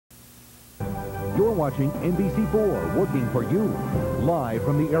You're watching NBC4, working for you. Live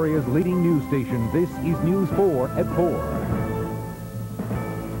from the area's leading news station, this is News 4 at 4.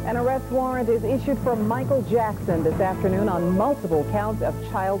 An arrest warrant is issued for Michael Jackson this afternoon on multiple counts of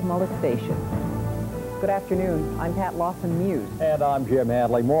child molestation. Good afternoon. I'm Pat Lawson News. And I'm Jim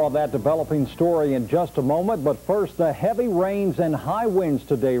Hadley. More on that developing story in just a moment. But first, the heavy rains and high winds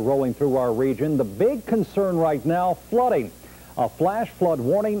today rolling through our region. The big concern right now, flooding. A flash flood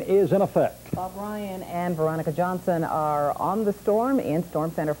warning is in effect. Bob Ryan and Veronica Johnson are on the storm in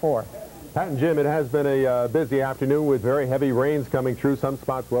Storm Center 4. Pat and Jim, it has been a busy afternoon with very heavy rains coming through, some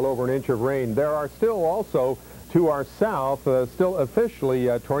spots well over an inch of rain. There are still also to our south, still officially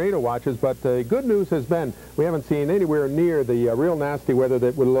tornado watches, but the good news has been we haven't seen anywhere near the real nasty weather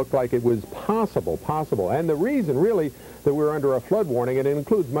that would look like it was possible. And the reason really that we're under a flood warning, and it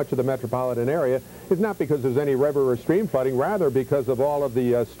includes much of the metropolitan area, is not because there's any river or stream flooding, rather because of all of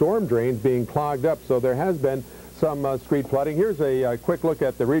the storm drains being clogged up. So there has been some street flooding. Here's a quick look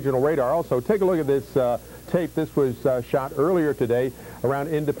at the regional radar. Also, take a look at this tape. This was shot earlier today around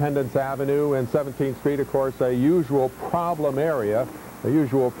Independence Avenue and 17th Street, of course, a usual problem area. There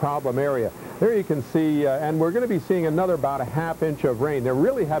you can see, and we're going to be seeing another about a ½ inch of rain. There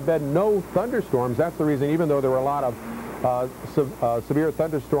really have been no thunderstorms. That's the reason, even though there were a lot of severe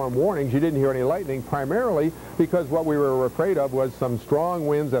thunderstorm warnings, you didn't hear any lightning, primarily because what we were afraid of was some strong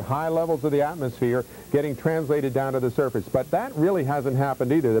winds at high levels of the atmosphere getting translated down to the surface. But that really hasn't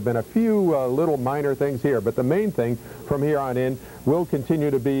happened either. There have been a few little minor things here, but the main thing from here on in will continue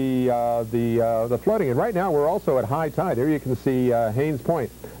to be the flooding. And right now we're also at high tide. Here you can see Haynes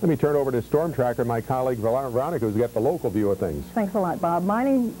Point. Let me turn over to Storm Tracker, my colleague Veronica, who's got the local view of things. Thanks a lot, Bob.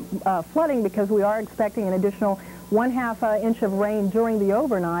 Flooding because we are expecting an additional ½ inch of rain during the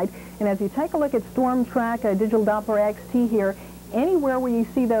overnight. And as you take a look at Storm Track, Digital Doppler XT here, anywhere where you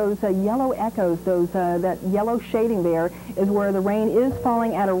see those yellow echoes, that yellow shading there, is where the rain is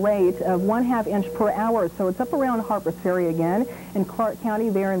falling at a rate of ½ inch per hour. So it's up around Harpers Ferry again, in Clark County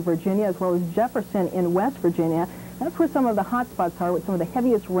there in Virginia, as well as Jefferson in West Virginia. That's where some of the hot spots are, with some of the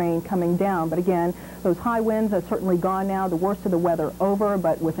heaviest rain coming down. But again, those high winds are certainly gone now. The worst of the weather over,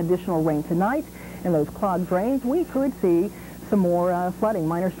 but with additional rain tonight and those clogged drains, we could see some more flooding,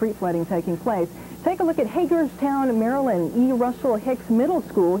 minor street flooding taking place. Take a look at Hagerstown, Maryland, E. Russell Hicks Middle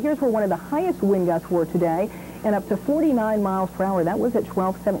School. Here's where one of the highest wind gusts were today, and up to 49 miles per hour. That was at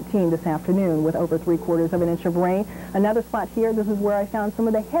 12:17 this afternoon with over3/4 of an inch of rain. Another spot here, this is where I found some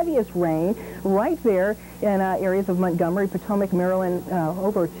of the heaviest rain right there in areas of Montgomery, Potomac, Maryland,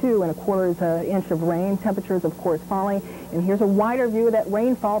 over 2 1/4 inch of rain. Temperatures, of course, falling. And here's a wider view of that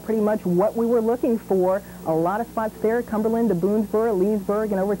rainfall, pretty much what we were looking for. A lot of spots there, Cumberland to Boonesboro,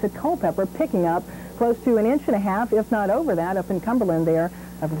 Leesburg, and over to Culpeper, picking up close to 1.5 inches, if not over that, up in Cumberland there,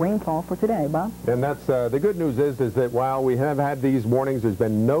 of rainfall for today, Bob. And that's the good news is that while we have had these warnings, there's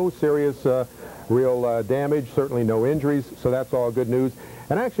been no serious real damage, certainly no injuries, so that's all good news.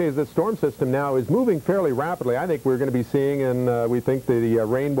 And actually, as the storm system now is moving fairly rapidly, I think we're going to be seeing, and we think the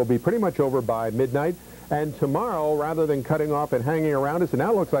rain will be pretty much over by midnight. And tomorrow, rather than cutting off and hanging around us, it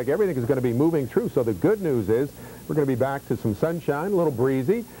now looks like everything is going to be moving through. So the good news is we're going to be back to some sunshine, a little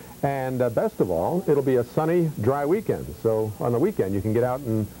breezy. And best of all, it'll be a sunny, dry weekend. So on the weekend, you can get out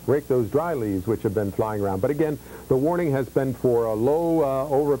and rake those dry leaves, which have been flying around. But again, the warning has been for low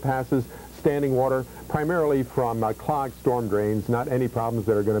overpasses, standing water, primarily from clogged storm drains, not any problems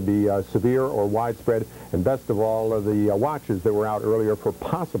that are going to be severe or widespread. And best of all, the watches that were out earlier for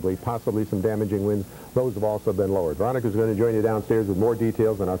possibly some damaging winds, those have also been lowered. Veronica's going to join you downstairs with more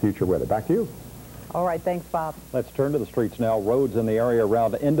details on our future weather. Back to you. All right, thanks, Bob. Let's turn to the streets now. Roads in the area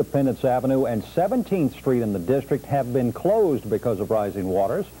around Independence Avenue and 17th Street in the district have been closed because of rising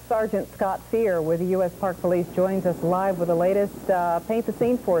waters. Sergeant Scott Fear with the U.S. Park Police joins us live with the latest. Paint the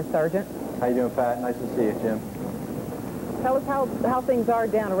scene for us, Sergeant. How you doing, Pat? Nice to see you, Jim. Tell us how things are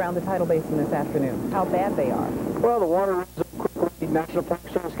down around the tidal basin this afternoon, how bad they are. Well, the water runs up quickly. National Park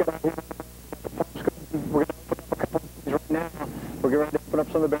Service got out here. We're going to put up a couple of things right now. We're getting ready to put up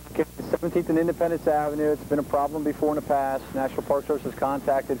some of the barricades. 17th and Independence Avenue. It's been a problem before in the past. National Park Service has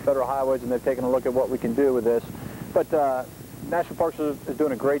contacted Federal Highways, and they've taken a look at what we can do with this. But National Park Service is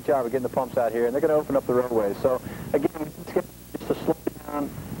doing a great job of getting the pumps out here, and they're going to open up the roadways. So, again, let's get just to slow down.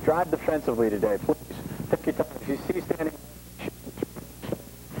 Drive defensively today, please. Take your time. If you see standing,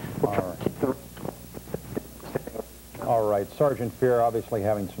 we'll try to keep the roads closed. All right, Sergeant Fear obviously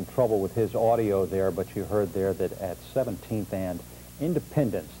having some trouble with his audio there, but you heard there that at 17th and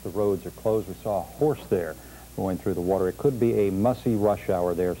Independence, the roads are closed. We saw a horse there going through the water. It could be a mussy rush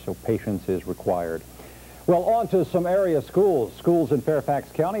hour there, so patience is required. Well, on to some area schools. Schools in Fairfax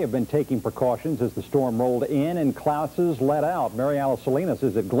County have been taking precautions as the storm rolled in and classes let out. Mary Alice Salinas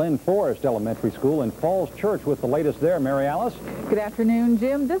is at Glen Forest Elementary School in Falls Church with the latest there. Mary Alice? Good afternoon,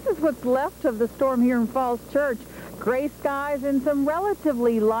 Jim. This is what's left of the storm here in Falls Church. Gray skies and some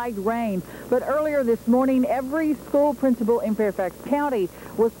relatively light rain. But earlier this morning, every school principal in Fairfax County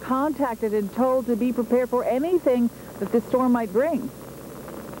was contacted and told to be prepared for anything that this storm might bring.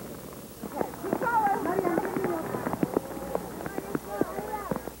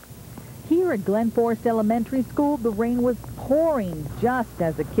 Here at Glen Forest Elementary School, the rain was pouring just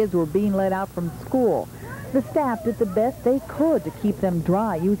as the kids were being let out from school. The staff did the best they could to keep them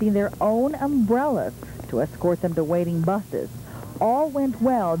dry, using their own umbrellas to escort them to waiting buses. All went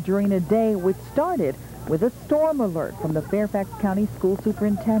well during a day which started with a storm alert from the Fairfax County School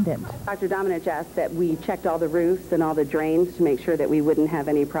Superintendent. Dr. Dominich asked that we checked all the roofs and all the drains to make sure that we wouldn't have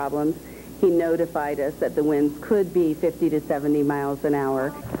any problems. He notified us that the winds could be 50 to 70 miles an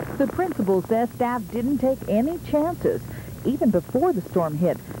hour. The principal says staff didn't take any chances. Even before the storm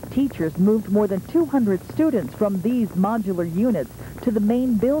hit, teachers moved more than 200 students from these modular units to the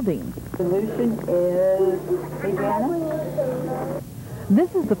main building. Solution is Adriana.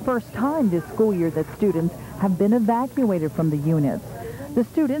 This is the first time this school year that students have been evacuated from the units. The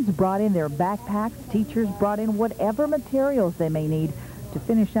students brought in their backpacks. Teachers brought in whatever materials they may need to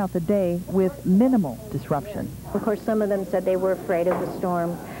finish out the day with minimal disruption. Of course, some of them said they were afraid of the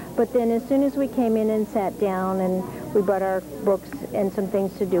storm. But then as soon as we came in and sat down and we brought our books and some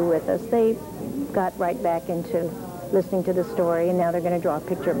things to do with us, they got right back into listening to the story, and now they're going to draw a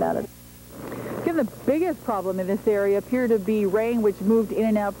picture about it. Again, the biggest problem in this area appeared to be rain, which moved in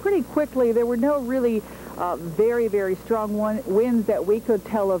and out pretty quickly. There were no really very, very strong winds that we could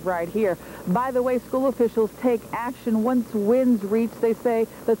tell of right here. By the way, school officials take action once winds reach, they say,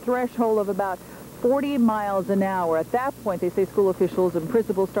 the threshold of about 40 miles an hour. At that point, they say school officials and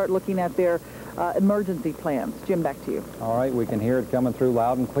principals start looking at their emergency plans. Jim, back to you. All right, we can hear it coming through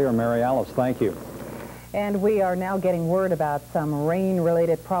loud and clear. Mary Alice, thank you. And we are now getting word about some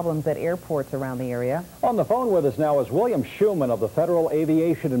rain-related problems at airports around the area. On the phone with us now is William Schuman of the Federal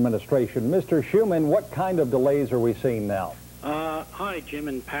Aviation Administration. Mr. Schuman, what kind of delays are we seeing now? Hi, Jim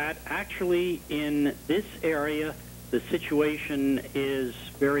and Pat. Actually, in this area, the situation is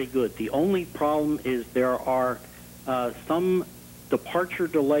very good. The only problem is there are some departure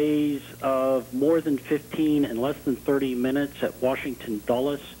delays of more than 15 and less than 30 minutes at Washington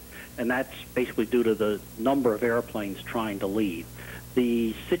Dulles, and that's basically due to the number of airplanes trying to leave.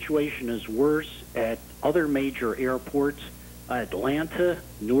 The situation is worse at other major airports, Atlanta,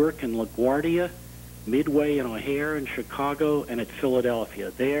 Newark and LaGuardia, Midway and O'Hare and Chicago, and at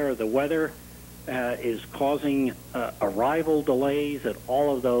Philadelphia. There, the weather is causing arrival delays at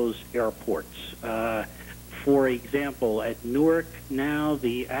all of those airports. For example, at Newark now,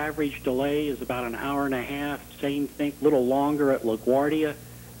 the average delay is about an hour and a half. Same thing, a little longer at LaGuardia.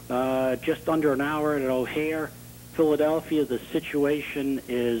 Just under an hour at O'Hare. Philadelphia, the situation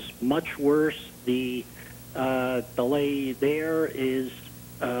is much worse. The delay there is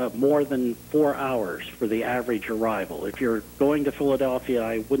more than 4 hours for the average arrival. If you're going to Philadelphia,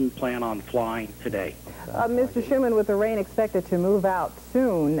 I wouldn't plan on flying today. Mr. Schuman, with the rain expected to move out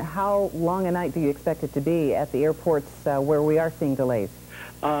soon, how long a night do you expect it to be at the airports where we are seeing delays?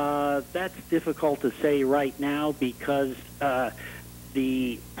 That's difficult to say right now because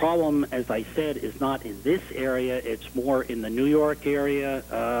the problem, as I said, is not in this area. It's more in the New York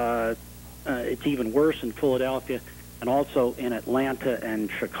area. It's even worse in Philadelphia and also in Atlanta and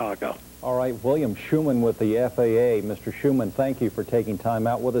Chicago. All right, William Schuman with the FAA. Mr. Schuman, thank you for taking time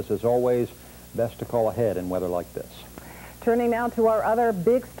out with us. As always, best to call ahead in weather like this. Turning now to our other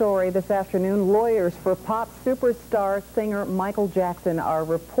big story this afternoon, lawyers for pop superstar singer Michael Jackson are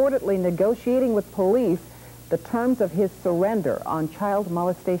reportedly negotiating with police the terms of his surrender on child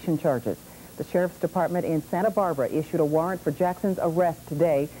molestation charges. The Sheriff's Department in Santa Barbara issued a warrant for Jackson's arrest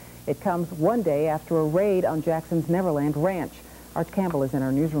today. It comes one day after a raid on Jackson's Neverland Ranch. Arch Campbell is in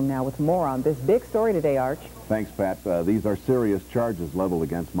our newsroom now with more on this big story today, Arch. Thanks, Pat. These are serious charges leveled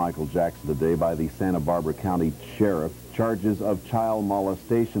against Michael Jackson today by the Santa Barbara County Sheriff. Charges of child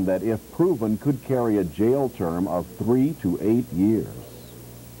molestation that, if proven, could carry a jail term of 3 to 8 years.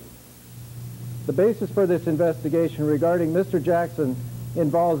 The basis for this investigation regarding Mr. Jackson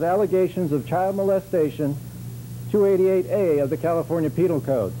involves allegations of child molestation, 288A of the California Penal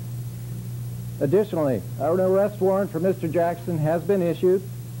Code. Additionally, an arrest warrant for Mr. Jackson has been issued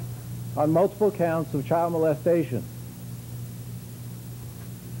on multiple counts of child molestation.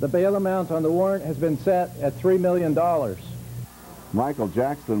 The bail amount on the warrant has been set at $3 million. Michael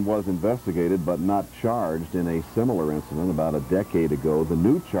Jackson was investigated but not charged in a similar incident about a decade ago. The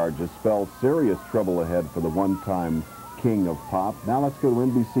new charges spell serious trouble ahead for the one-time king of pop. Now let's go to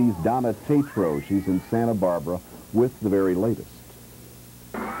NBC's Donna Tatro. She's in Santa Barbara with the very latest.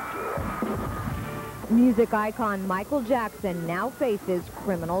 Music icon Michael Jackson now faces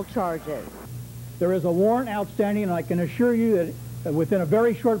criminal charges. There is a warrant outstanding, and I can assure you that within a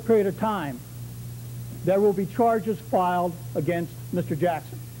very short period of time, there will be charges filed against Mr.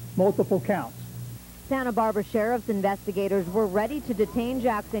 Jackson, multiple counts. Santa Barbara Sheriff's investigators were ready to detain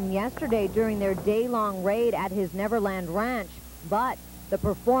Jackson yesterday during their day-long raid at his Neverland Ranch, but the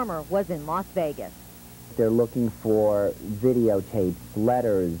performer was in Las Vegas. They're looking for videotapes,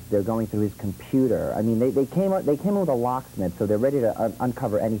 letters. They're going through his computer. I mean, they came in with a locksmith, so they're ready to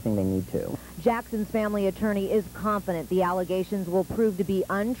uncover anything they need to. Jackson's family attorney is confident the allegations will prove to be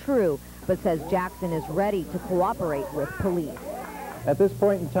untrue, but says Jackson is ready to cooperate with police. At this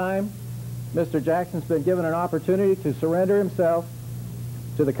point in time, Mr. Jackson's been given an opportunity to surrender himself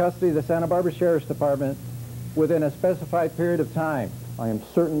to the custody of the Santa Barbara Sheriff's Department within a specified period of time. I am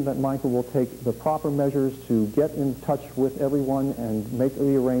certain that Michael will take the proper measures to get in touch with everyone and make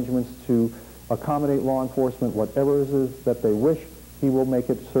the arrangements to accommodate law enforcement. Whatever it is that they wish, he will make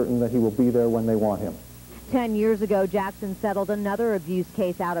it certain that he will be there when they want him. 10 years ago, Jackson settled another abuse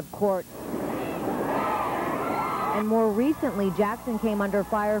case out of court. And more recently, Jackson came under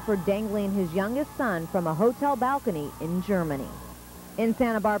fire for dangling his youngest son from a hotel balcony in Germany. In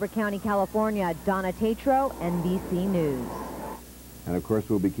Santa Barbara County, California, Donna Tatro, NBC News. And of course,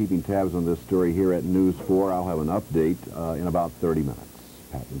 we'll be keeping tabs on this story here at News 4. I'll have an update in about 30 minutes.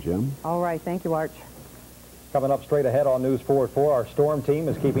 Pat and Jim. All right. Thank you, Arch. Coming up straight ahead on News 4 at 4, our storm team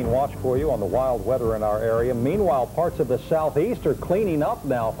is keeping watch for you on the wild weather in our area. Meanwhile, parts of the southeast are cleaning up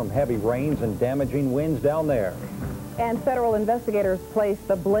now from heavy rains and damaging winds down there. And federal investigators placed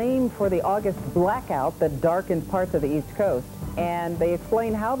the blame for the August blackout that darkened parts of the East Coast. And they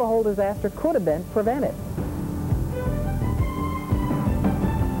explain how the whole disaster could have been prevented.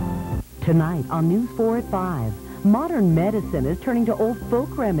 Tonight on News 4 at 5, modern medicine is turning to old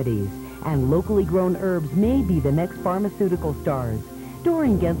folk remedies, and locally grown herbs may be the next pharmaceutical stars.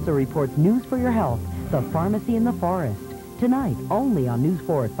 Doreen Gensler reports News for Your Health, the pharmacy in the forest. Tonight, only on News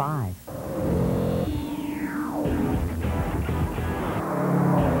 4 at 5.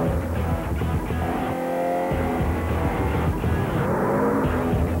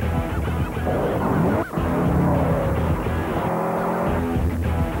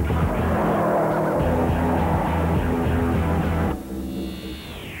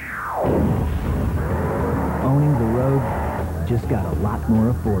 Owning the road just got a lot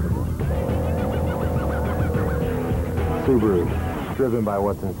more affordable. Subaru, driven by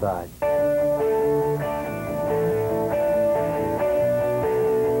what's inside.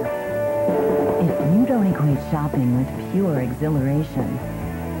 If you don't equate shopping with pure exhilaration,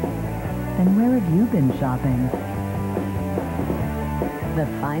 then where have you been shopping? The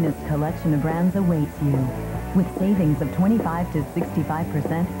finest collection of brands awaits you, with savings of 25 to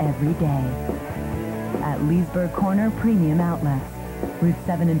 65% every day. At Leesburg Corner Premium Outlets, Route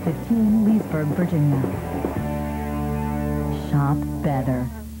 7 and 15, Leesburg, Virginia. Shop better.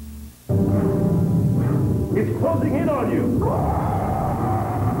 It's closing in on you!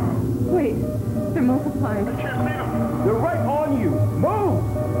 Wait, they're multiplying. They're right on you! Move!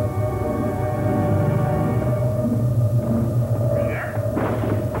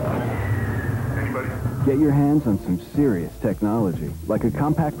 Get your hands on some serious technology, like a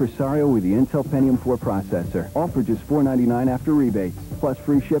compact Presario with the Intel Pentium 4 processor. All for just $4.99 after rebates, plus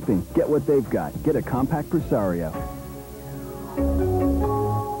free shipping. Get what they've got. Get a compact Presario.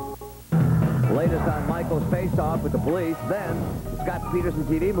 Latest on Michael's face-off with the police, then Scott Peterson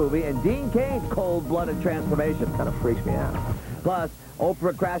TV movie, and Dean Cain's cold-blooded transformation. Kind of freaks me out. Plus,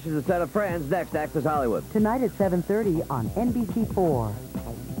 Oprah crashes a set of friends next Access Hollywood. Tonight at 7:30 on NBC4.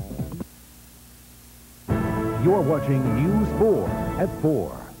 You're watching News 4 at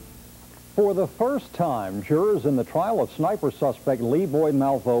 4. For the first time, jurors in the trial of sniper suspect Lee Boyd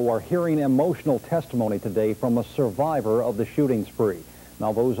Malveaux are hearing emotional testimony today from a survivor of the shooting spree.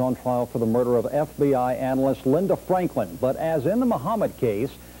 Malveau's on trial for the murder of FBI analyst Linda Franklin, but as in the Muhammad case,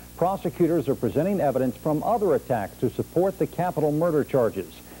 prosecutors are presenting evidence from other attacks to support the capital murder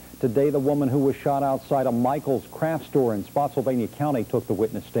charges. Today, the woman who was shot outside a Michael's craft store in Spotsylvania County took the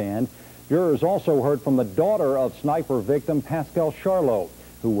witness stand. Jurors also heard from the daughter of sniper victim Pascal Charlot,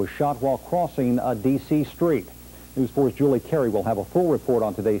 who was shot while crossing a D.C. street. News 4's Julie Carey will have a full report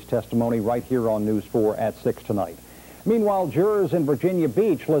on today's testimony right here on News 4 at 6 tonight. Meanwhile, jurors in Virginia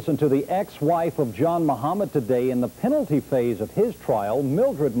Beach listened to the ex-wife of John Muhammad today. In the penalty phase of his trial,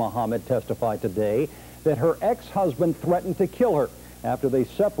 Mildred Muhammad testified today that her ex-husband threatened to kill her after they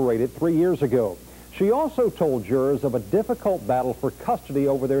separated 3 years ago. She also told jurors of a difficult battle for custody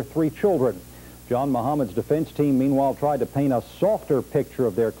over their 3 children. John Muhammad's defense team, meanwhile, tried to paint a softer picture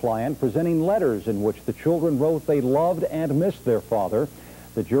of their client, presenting letters in which the children wrote they loved and missed their father.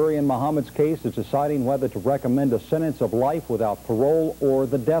 The jury in Muhammad's case is deciding whether to recommend a sentence of life without parole or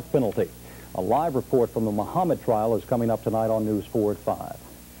the death penalty. A live report from the Muhammad trial is coming up tonight on News 4 at 5.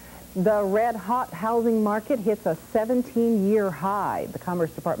 The red-hot housing market hits a 17-year high. The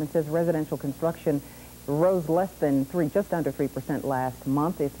Commerce Department says residential construction rose less than just under 3% last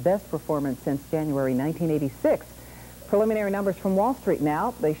month, its best performance since January 1986. Preliminary numbers from Wall Street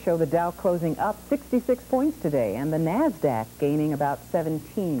now. They show the Dow closing up 66 points today and the NASDAQ gaining about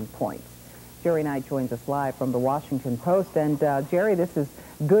 17 points. Jerry Knight joins us live from the Washington Post. And Jerry, this is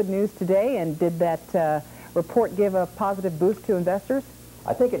good news today. And did that report give a positive boost to investors?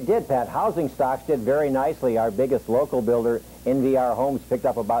 I think it did, Pat. Housing stocks did very nicely. Our biggest local builder, NVR Homes, picked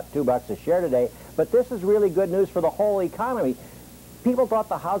up about $2 a share today. But this is really good news for the whole economy. People thought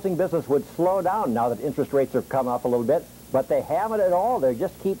the housing business would slow down now that interest rates have come up a little bit, but they haven't at all. They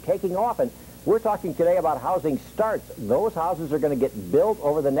just keep taking off. And we're talking today about housing starts. Those houses are going to get built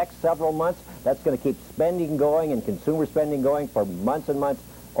over the next several months. That's going to keep spending going and consumer spending going for months and months.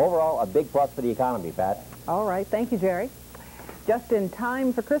 Overall, a big plus for the economy, Pat. All right. Thank you, Jerry. Just in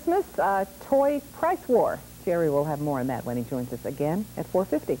time for Christmas, toy price war. Jerry will have more on that when he joins us again at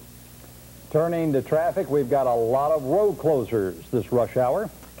 4:50. Turning to traffic, we've got a lot of road closures this rush hour.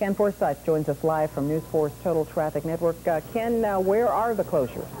 Ken Forsyth joins us live from News 4's Total Traffic Network. Ken, where are the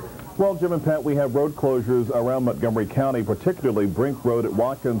closures? Well, Jim and Pat, we have road closures around Montgomery County, particularly Brink Road at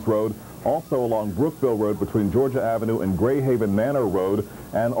Watkins Road, also along Brookville Road between Georgia Avenue and Grayhaven Manor Road,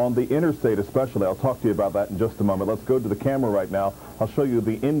 and on the interstate especially. I'll talk to you about that in just a moment. Let's go to the camera right now. I'll show you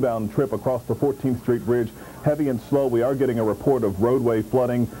the inbound trip across the 14th Street Bridge. Heavy and slow. We are getting a report of roadway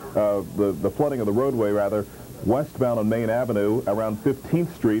flooding, the flooding of the roadway, rather, westbound on Main Avenue around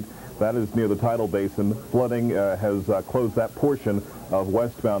 15th Street. That is near the tidal basin. Flooding has closed that portion of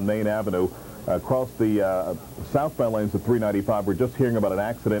westbound Main Avenue. Across the southbound lanes of 395, we're just hearing about an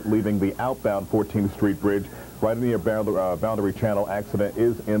accident leaving the outbound 14th Street Bridge. Right near Boundary Channel, accident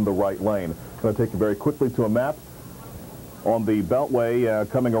is in the right lane. I'm going to take you very quickly to a map. On the Beltway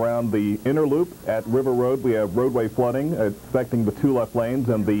coming around the inner loop at River Road, we have roadway flooding affecting the 2 left lanes,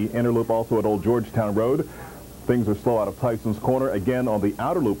 and the inner loop also at Old Georgetown Road. Things are slow out of Tyson's Corner. Again, on the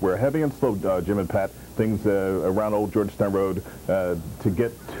outer loop, we're heavy and slow, Jim and Pat. Things around Old Georgetown Road to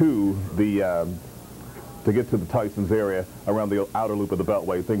get to the Tyson's area around the outer loop of the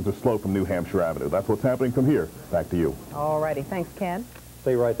Beltway. Things are slow from New Hampshire Avenue. That's what's happening from here. Back to you. All righty. Thanks, Ken.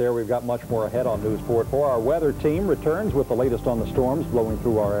 Stay right there. We've got much more ahead on News 4 at 4. Our weather team returns with the latest on the storms blowing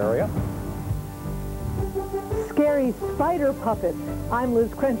through our area. Scary spider puppets. I'm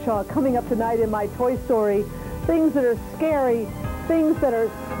Liz Crenshaw. Coming up tonight in my Toy Story, things that are scary, things that are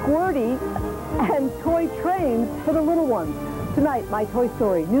squirty, and toy trains for the little ones. Tonight, my Toy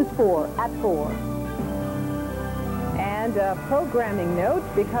Story, News 4 at 4. And a programming note,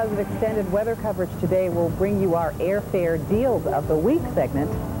 because of extended weather coverage today, we'll bring you our airfare deals of the week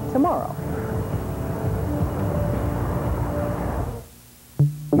segment tomorrow.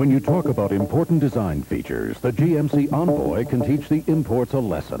 When you talk about important design features, the GMC Envoy can teach the imports a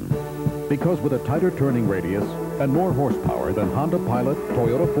lesson. Because with a tighter turning radius and more horsepower than Honda Pilot,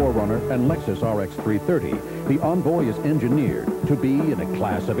 Toyota 4Runner, and Lexus RX 330, the Envoy is engineered to be in a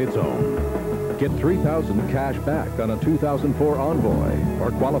class of its own. Get $3,000 cash back on a 2004 Envoy,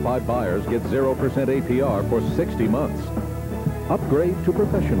 or qualified buyers get 0% APR for 60 months. Upgrade to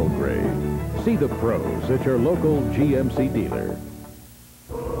professional grade. See the pros at your local GMC dealer.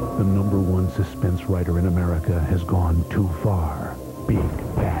 The #1 suspense writer in America has gone too far.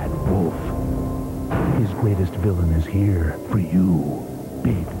 Big Bad Wolf. His greatest villain is here for you.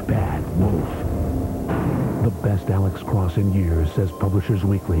 Big Bad Wolf. The best Alex Cross in years, says Publishers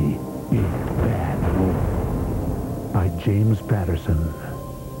Weekly. Big Bad Wolf. By James Patterson.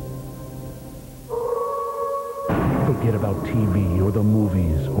 Forget about TV or the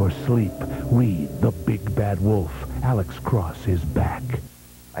movies or sleep. Read The Big Bad Wolf. Alex Cross is back.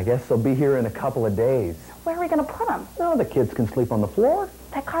 I guess they'll be here in a couple of days. Where are we going to put them? Oh, the kids can sleep on the floor.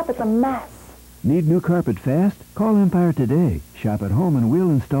 That carpet's a mess. Need new carpet fast? Call Empire today. Shop at home and we'll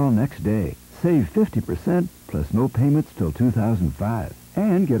install next day. Save 50% plus no payments till 2005.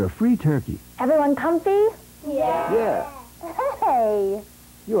 And get a free turkey. Everyone comfy? Yeah. Hey!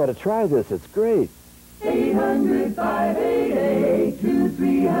 You ought to try this. It's great.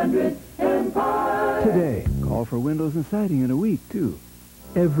 800-588-2300 Empire. Today, call for windows and siding in a week, too.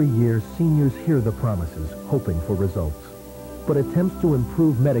 Every year, seniors hear the promises, hoping for results. But attempts to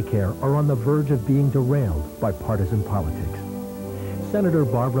improve Medicare are on the verge of being derailed by partisan politics. Senator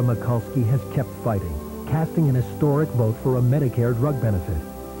Barbara Mikulski has kept fighting, casting an historic vote for a Medicare drug benefit.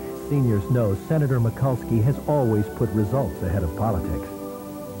 Seniors know Senator Mikulski has always put results ahead of politics.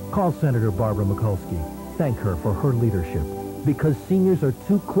 Call Senator Barbara Mikulski. Thank her for her leadership, because seniors are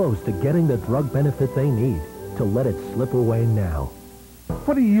too close to getting the drug benefit they need to let it slip away now.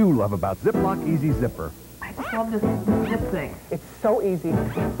 What do you love about Ziploc Easy Zipper? I just love this zip thing. It's so easy.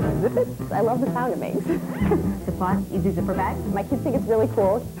 Zip it. I love the sound it makes. Ziploc Easy Zipper bag. My kids think it's really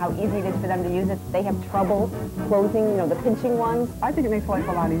cool how easy it is for them to use it. They have trouble closing, the pinching ones. I think it makes life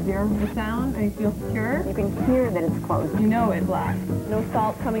a lot easier. The sound, and you feel secure. You can hear that it's closed. You know it lasts. No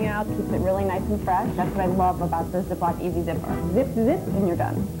salt coming out, keeps it really nice and fresh. That's what I love about the Ziploc Easy Zipper. Zip, zip, and you're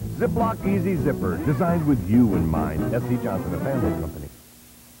done. Ziploc Easy Zipper, designed with you in mind. S.C. Johnson, a family company.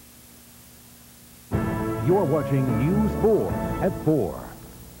 You're watching News 4 at 4.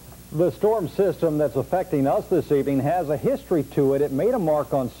 The storm system that's affecting us this evening has a history to it. It made a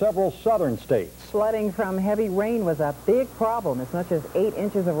mark on several southern states. Flooding from heavy rain was a big problem. As much as 8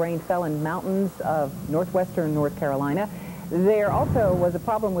 inches of rain fell in mountains of northwestern North Carolina. There also was a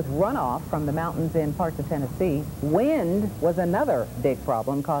problem with runoff from the mountains in parts of Tennessee. Wind was another big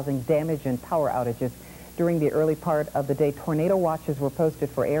problem, causing damage and power outages. During the early part of the day, tornado watches were posted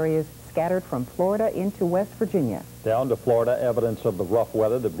for areas scattered from Florida into West Virginia. Down to Florida, evidence of the rough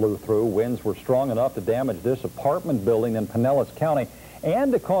weather that blew through. Winds were strong enough to damage this apartment building in Pinellas County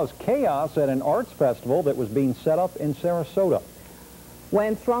and to cause chaos at an arts festival that was being set up in Sarasota.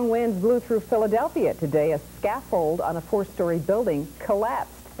 When strong winds blew through Philadelphia today, a scaffold on a 4-story building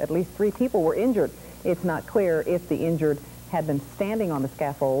collapsed. At least 3 people were injured. It's not clear if the injured had been standing on the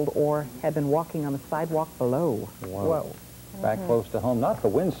scaffold or had been walking on the sidewalk below. Wow. Whoa. Back close to home. Not the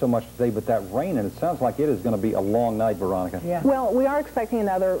wind so much today, but that rain, and it sounds like it is going to be a long night, Veronica. Yeah. Well, we are expecting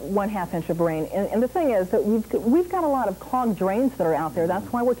another 1/2 inch of rain, and the thing is that we've got a lot of clogged drains that are out there.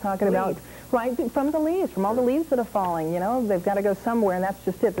 That's why we're talking about, right, from the leaves, from all the leaves that are falling. They've got to go somewhere, and that's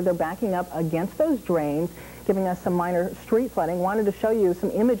just it, that they're backing up against those drains, giving us some minor street flooding. Wanted to show you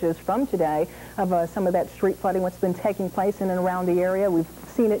some images from today of some of that street flooding, what's been taking place in and around the area. We've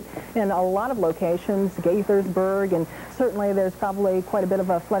seen it in a lot of locations, Gaithersburg, and certainly there's probably quite a bit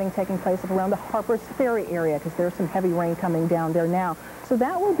of flooding taking place up around the Harper's Ferry area because there's some heavy rain coming down there now. So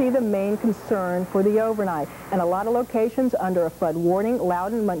that will be the main concern for the overnight. And a lot of locations under a flood warning: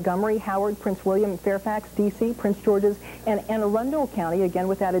 Loudoun, Montgomery, Howard, Prince William, Fairfax, D.C., Prince George's, and Anne Arundel County, again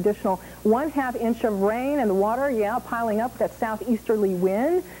with that additional 1/2 inch of rain and the water, piling up that southeasterly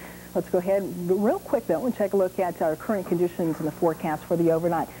wind. Let's go ahead real quick, though, and take a look at our current conditions in the forecast for the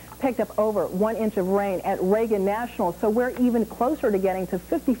overnight. Picked up over 1 inch of rain at Reagan National, so we're even closer to getting to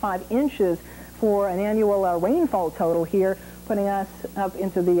 55 inches for an annual rainfall total here, putting us up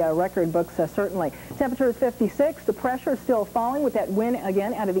into the record books, certainly. Temperature is 56. The pressure is still falling with that wind,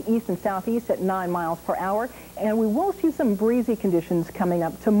 again, out of the east and southeast at 9 miles per hour. And we will see some breezy conditions coming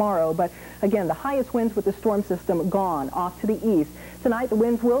up tomorrow. But, again, the highest winds with the storm system gone off to the east. Tonight, the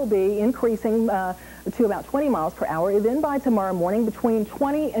winds will be increasing to about 20 miles per hour. Then by tomorrow morning, between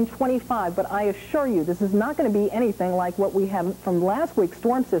 20 and 25. But I assure you, this is not going to be anything like what we have from last week's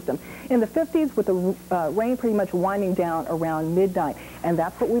storm system. In the 50s, with the rain pretty much winding down around midnight. And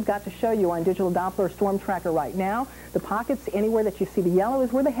that's what we've got to show you on Digital Doppler Storm Tracker right now. The pockets, anywhere that you see the yellow,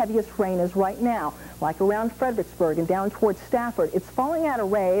 is where the heaviest rain is right now, like around Fredericksburg and down towards Stafford. It's falling at a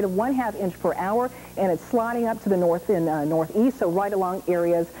rate of 1/2 inch per hour, and it's sliding up to the north and northeast, so right along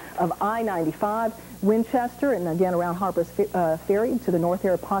areas of I-95, Winchester, and again around Harper's Ferry to the north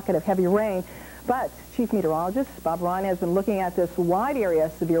there, a pocket of heavy rain. But Chief Meteorologist Bob Ryan has been looking at this wide area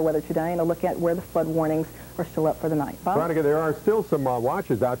of severe weather today and a look at where the flood warnings are still up for the night. Bob? Veronica, there are still some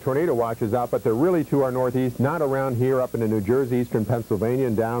watches out, tornado watches out, but they're really to our northeast, not around here up into New Jersey, eastern Pennsylvania,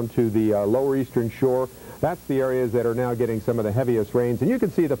 and down to the lower eastern shore. That's the areas that are now getting some of the heaviest rains. And you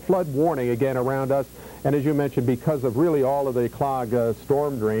can see the flood warning again around us. And as you mentioned, because of really all of the clogged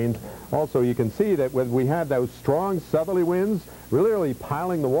storm drains, also you can see that when we have those strong southerly winds, really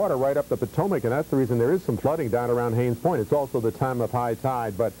piling the water right up the Potomac, and that's the reason there is some flooding down around Haines Point. It's also the time of high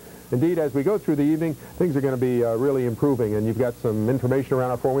tide. But indeed, as we go through the evening, things are going to be really improving, and you've got some information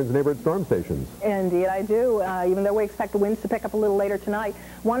around our Four Winds neighborhood storm stations. Indeed, I do. Even though we expect the winds to pick up a little later tonight,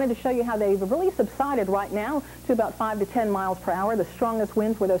 wanted to show you how they've really subsided right now to about 5 to 10 miles per hour. The strongest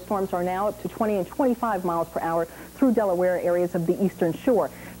winds where those storms are now up to 20 and 25 miles per hour through Delaware areas of the eastern shore.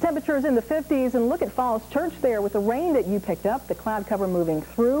 temperatures in the 50s, and look at Falls Church there with the rain that you picked up, the cloud cover moving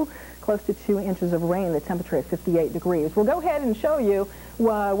through, close to 2 inches of rain, the temperature at 58 degrees. We'll go ahead and show you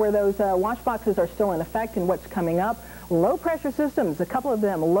where those watch boxes are still in effect and what's coming up. Low pressure systems, a couple of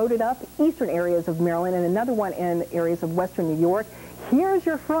them loaded up eastern areas of Maryland and another one in areas of western New York. Here's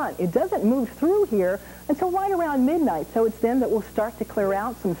your front. It doesn't move through here until right around midnight, so it's then that we'll start to clear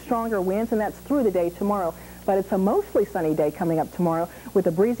out, some stronger winds, and that's through the day tomorrow. But it's a mostly sunny day coming up tomorrow with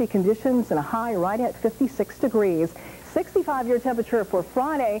the breezy conditions and a high right at 56 degrees. 65-year temperature for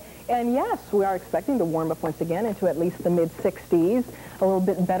Friday, and yes, we are expecting to warm up once again into at least the mid-60s, a little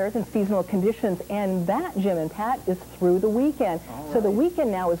bit better than seasonal conditions, and that, Jim and Pat, is through the weekend. Right. So the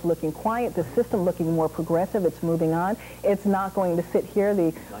weekend now is looking quiet, the system looking more progressive, it's moving on. It's not going to sit here,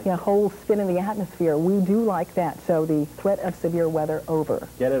 the whole spin in the atmosphere. We do like that, so the threat of severe weather over.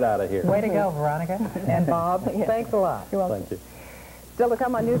 Get it out of here. Way to go, Veronica and Bob. Yes. Thanks a lot. You're welcome. Thank you. Still to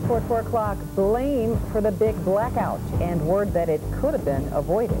come on News 4 at 4 o'clock, blame for the big blackout and word that it could have been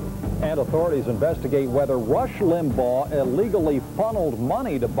avoided. And authorities investigate whether Rush Limbaugh illegally funneled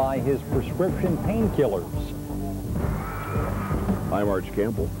money to buy his prescription painkillers. I'm Arch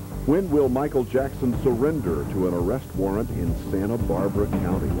Campbell. When will Michael Jackson surrender to an arrest warrant in Santa Barbara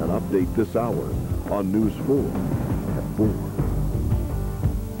County? An update this hour on News 4 at 4.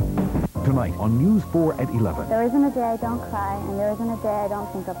 Tonight on News 4 at 11. There isn't a day I don't cry, and there isn't a day I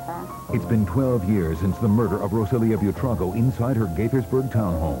don't think of her. It's been 12 years since the murder of Rosalia Buitrago inside her Gaithersburg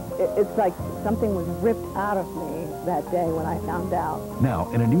townhome. It's like something was ripped out of me that day when I found out. Now,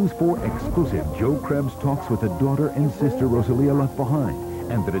 in a News 4 exclusive, Joe Krebs talks with the daughter and sister Rosalia left behind,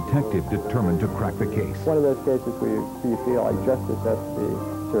 and the detective determined to crack the case. One of those cases where you feel like justice has to be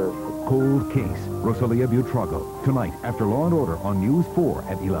served. Cold Case, Rosalia Buitrago. Tonight, after Law & Order on News 4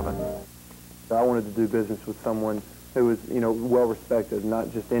 at 11. I wanted to do business with someone who was, well-respected,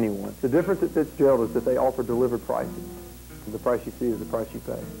 not just anyone. The difference at Fitzgerald is that they offer delivered prices. The price you see is the price you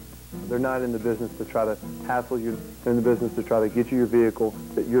pay. They're not in the business to try to hassle you. They're in the business to try to get you your vehicle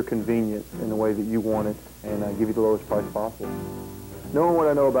at your convenience in the way that you want it and give you the lowest price possible. Knowing what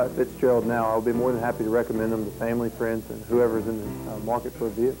I know about Fitzgerald now, I'll be more than happy to recommend them to family, friends, and whoever's in the market for a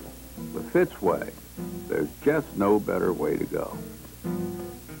vehicle. The Fitz way, there's just no better way to go.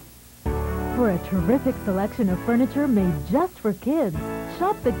 For a terrific selection of furniture made just for kids,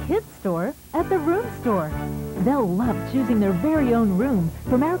 shop the Kids Store at the Room Store. They'll love choosing their very own room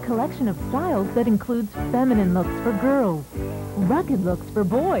from our collection of styles that includes feminine looks for girls, rugged looks for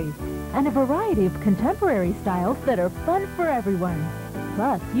boys, and a variety of contemporary styles that are fun for everyone.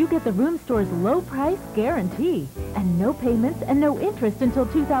 Plus, you get the Room Store's low price guarantee and no payments and no interest until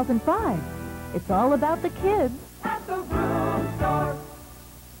 2005. It's all about the kids. At the Room Store.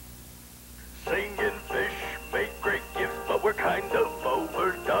 Singing fish make great gifts, but we're kind of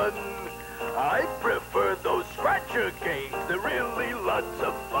overdone. I prefer those scratcher games, they're really lots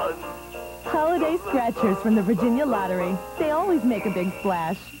of fun. Holiday scratchers from the Virginia Lottery. They always make a big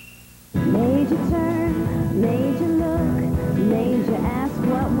splash. Made you turn, made you look, made you ask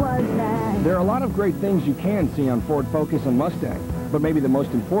what was that? There are a lot of great things you can see on Ford Focus and Mustang, but maybe the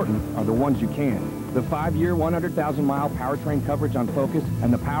most important are the ones you can't. The 5-year, 100,000-mile powertrain coverage on Focus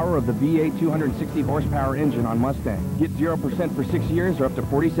and the power of the V8 260 horsepower engine on Mustang. Get 0% for 6 years or up to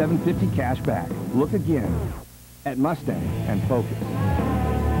 $4,750 cash back. Look again at Mustang and Focus. You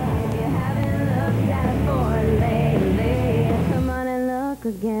haven't looked at Ford lately. Come on and look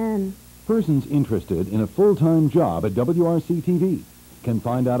again. Persons interested in a full-time job at WRC-TV can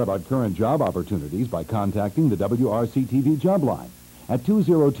find out about current job opportunities by contacting the WRC-TV job line at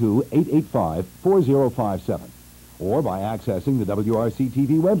 202-885-4057 or by accessing the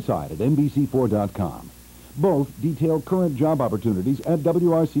WRC-TV website at NBC4.com. Both detail current job opportunities at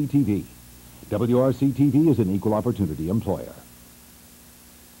WRC-TV. WRC-TV is an equal opportunity employer.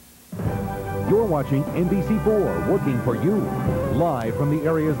 You're watching NBC4, working for you. Live from the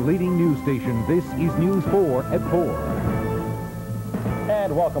area's leading news station, this is News 4 at 4.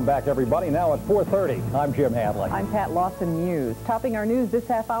 And welcome back, everybody. Now at 4:30, I'm Jim Hadley. I'm Pat Lawson News. Topping our news this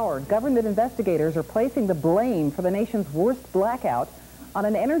half hour, government investigators are placing the blame for the nation's worst blackout on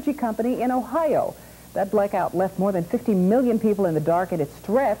an energy company in Ohio. That blackout left more than 50 million people in the dark, and it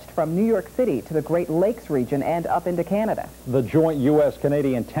stretched from New York City to the Great Lakes region and up into Canada. The joint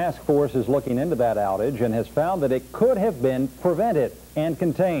U.S.-Canadian task force is looking into that outage and has found that it could have been prevented and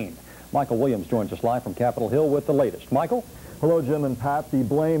contained. Michael Williams joins us live from Capitol Hill with the latest. Michael? Hello, Jim and Pat. The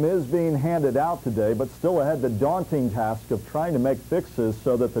blame is being handed out today, but still ahead the daunting task of trying to make fixes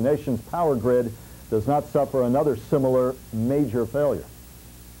so that the nation's power grid does not suffer another similar major failure.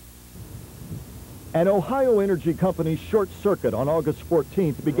 An Ohio energy company's short circuit on August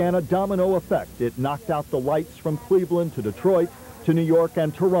 14th began a domino effect. It knocked out the lights from Cleveland to Detroit to New York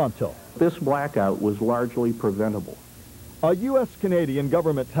and Toronto. This blackout was largely preventable. A U.S.-Canadian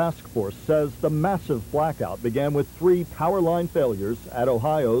government task force says the massive blackout began with 3 power line failures at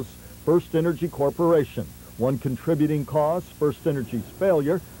Ohio's First Energy Corporation. One contributing cause, First Energy's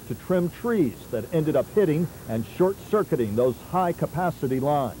failure to trim trees that ended up hitting and short-circuiting those high-capacity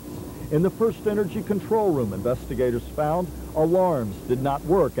lines. In the First Energy control room, investigators found alarms did not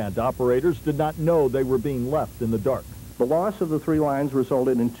work and operators did not know they were being left in the dark. The loss of the 3 lines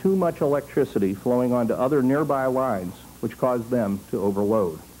resulted in too much electricity flowing onto other nearby lines, which caused them to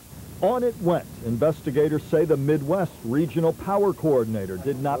overload. On it went. Investigators say the Midwest Regional Power Coordinator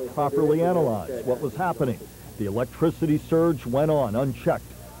did not properly analyze what was happening. The electricity surge went on unchecked,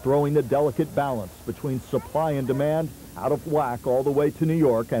 throwing the delicate balance between supply and demand out of whack all the way to New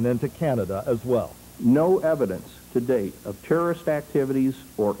York and into Canada as well. No evidence to date of terrorist activities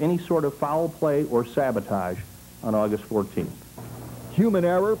or any sort of foul play or sabotage on August 14th. Human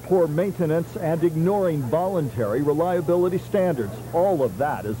error, poor maintenance, and ignoring voluntary reliability standards. All of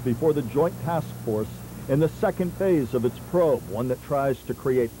that is before the Joint Task Force in the second phase of its probe, one that tries to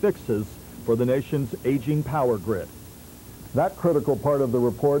create fixes for the nation's aging power grid. That critical part of the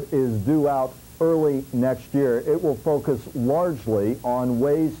report is due out early next year. It will focus largely on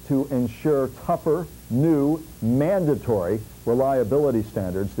ways to ensure tougher, new, mandatory reliability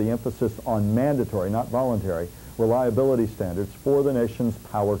standards, the emphasis on mandatory, not voluntary, reliability standards for the nation's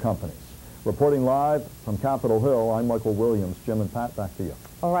power companies. Reporting live from Capitol Hill, I'm Michael Williams. Jim and Pat, back to you.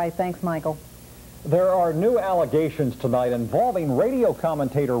 All right, thanks, Michael. There are new allegations tonight involving radio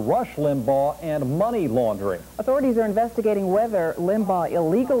commentator Rush Limbaugh and money laundering. Authorities are investigating whether Limbaugh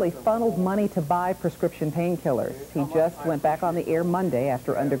illegally funneled money to buy prescription painkillers. He just went back on the air Monday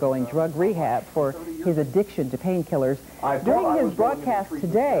after undergoing drug rehab for his addiction to painkillers. During his broadcast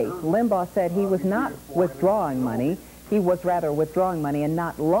today, Limbaugh said he was not withdrawing money. He was rather withdrawing money and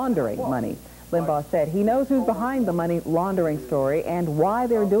not laundering money. Limbaugh said he knows who's behind the money laundering story and why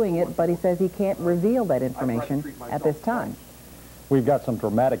they're doing it, but he says he can't reveal that information at this time. We've got some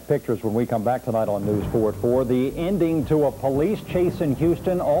dramatic pictures when we come back tonight on News 4 at 4. The ending to a police chase in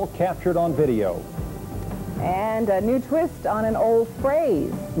Houston, all captured on video. And a new twist on an old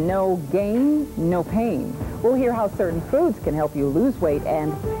phrase, no gain, no pain. We'll hear how certain foods can help you lose weight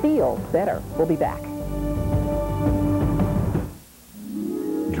and feel better. We'll be back.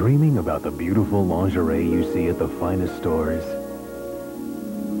 Dreaming about the beautiful lingerie you see at the finest stores?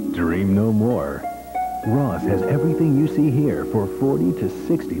 Dream no more. Ross has everything you see here for 40 to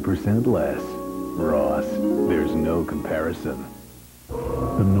 60% less. Ross, there's no comparison.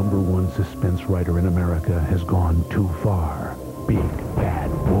 The #1 suspense writer in America has gone too far. Big Bad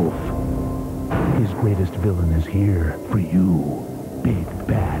Wolf. His greatest villain is here for you. Big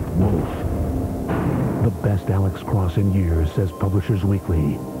Bad Wolf. The best Alex Cross in years, says Publishers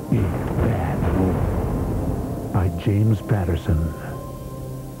Weekly. Big Bad Wolf. By James Patterson.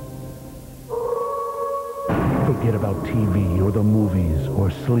 Forget about TV or the movies or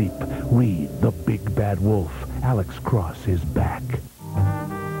sleep. Read The Big Bad Wolf. Alex Cross is back.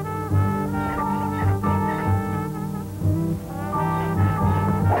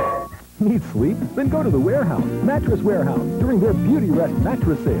 Need sleep? Then go to the Warehouse, Mattress Warehouse, during their Beauty Rest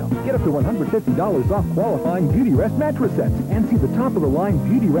mattress sale. Get up to $150 off qualifying Beauty Rest mattress sets and see the top-of-the-line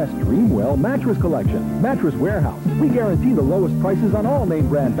Beauty Rest Dreamwell mattress collection. Mattress Warehouse. We guarantee the lowest prices on all name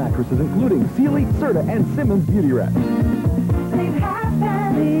brand mattresses, including Sealy, Serta, and Simmons Beauty Rest. Sleep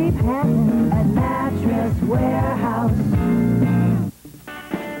happy at Mattress Warehouse.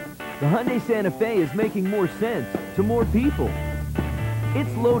 The Hyundai Santa Fe is making more sense to more people.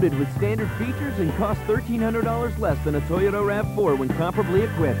 It's loaded with standard features and costs $1,300 less than a Toyota RAV4 when comparably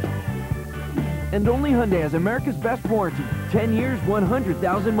equipped. And only Hyundai has America's best warranty, 10 years,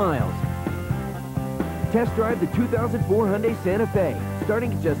 100,000 miles. Test drive the 2004 Hyundai Santa Fe,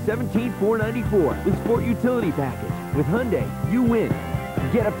 starting at just $17,494 with Sport Utility Package. With Hyundai, you win.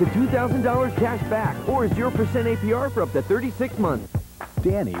 Get up to $2,000 cash back or 0% APR for up to 36 months.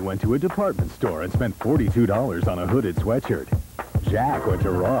 Danny went to a department store and spent $42 on a hooded sweatshirt. Jack went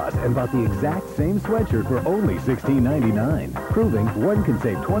to Ross and bought the exact same sweatshirt for only $16.99, proving one can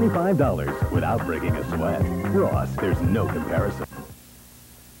save $25 without breaking a sweat. Ross, there's no comparison.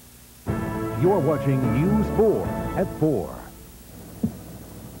 You're watching News 4 at 4.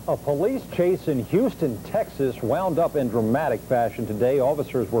 A police chase in Houston, Texas wound up in dramatic fashion today.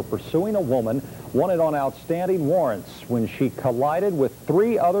 Officers were pursuing a woman wanted on outstanding warrants when she collided with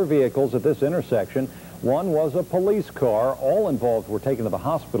 3 other vehicles at this intersection. One was a police car. All involved were taken to the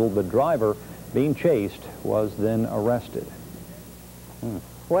hospital. The driver being chased, was then arrested.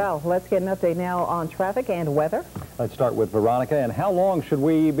 Well, let's get an update now on traffic and weather. Let's start with Veronica. And how long should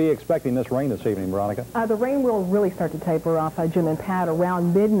we be expecting this rain this evening, Veronica? The rain will really start to taper off, Jim and Pat,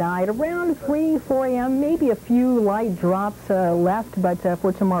 around midnight, around 3, 4 a.m., maybe a few light drops left, but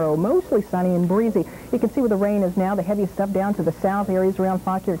for tomorrow, mostly sunny and breezy. You can see where the rain is now, the heaviest stuff down to the south areas around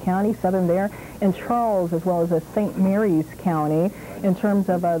Fauquier County, southern there, and Charles, as well as St. Mary's County. In terms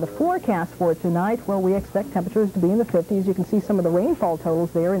of the forecast for tonight, well, we expect temperatures to be in the 50s. You can see some of the rainfall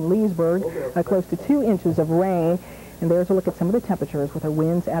totals there in Leesburg, close to 2 inches of rain. And there's a look at some of the temperatures with our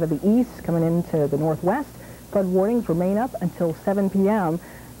winds out of the east coming into the northwest. Flood warnings remain up until 7 p.m.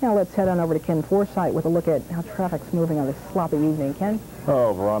 Now let's head on over to Ken Forsythe with a look at how traffic's moving on this sloppy evening. Ken?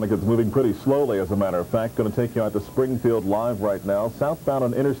 Oh, Veronica, it's moving pretty slowly, as a matter of fact. Going to take you out to Springfield Live right now, southbound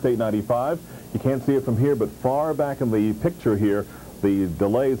on Interstate 95. You can't see it from here, but far back in the picture here, the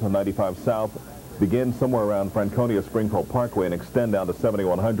delays on 95 South begin somewhere around Franconia Springfield Parkway and extend down to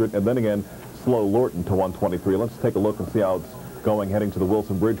 7100, and then again slow Lorton to 123. Let's take a look and see how it's going heading to the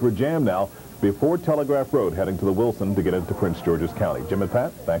Wilson Bridge. We're jammed now before Telegraph Road heading to the Wilson to get into Prince George's County. Jim and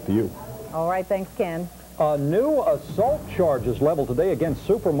Pat, back to you. All right, thanks, Ken. A new assault charge is leveled today against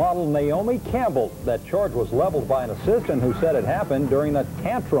supermodel Naomi Campbell. That charge was leveled by an assistant who said it happened during a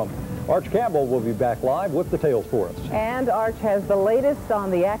tantrum. Arch Campbell will be back live with details for us. And Arch has the latest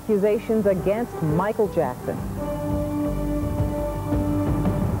on the accusations against Michael Jackson.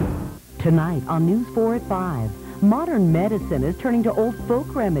 Tonight on News 4 at 5, modern medicine is turning to old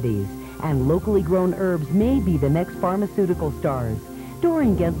folk remedies, and locally grown herbs may be the next pharmaceutical stars.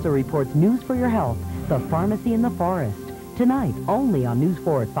 Doreen Gensler reports News for Your Health, the pharmacy in the forest. Tonight, only on News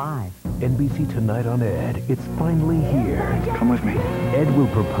 4 at 5. NBC Tonight on Ed. It's finally here. Come with me. Ed will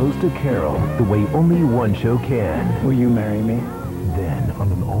propose to Carol the way only one show can. Will you marry me? Then,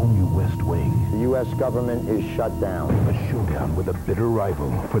 on an all-new West Wing, the U.S. government is shut down. A showdown with a bitter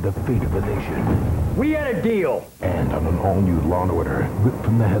rival for the fate of the nation. We had a deal! And on an all-new Law & Order, ripped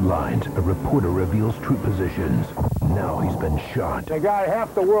from the headlines, a reporter reveals true positions. Now he's been shot. The guy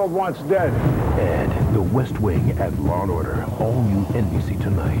half the world wants dead. And the West Wing at Law & Order, all-new NBC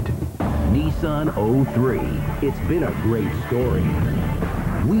Tonight. Nissan 03. It's been a great story.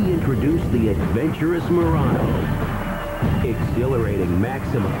 We introduced the adventurous Murano. Exhilarating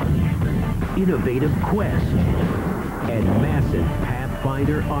Maxima, innovative Quest, and massive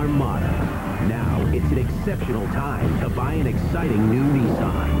Pathfinder Armada. Now it's an exceptional time to buy an exciting new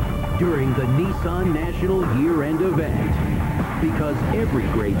Nissan during the Nissan National Year-End event, because every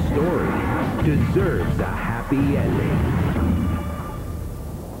great story deserves a happy ending.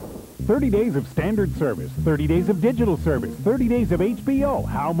 30 days of standard service, 30 days of digital service, 30 days of HBO.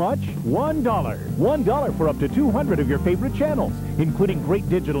 How much? $1. $1 for up to 200 of your favorite channels, including great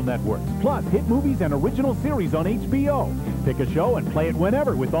digital networks, plus hit movies and original series on HBO. Pick a show and play it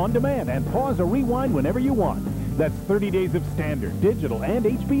whenever with On Demand, and pause or rewind whenever you want. That's 30 days of standard, digital, and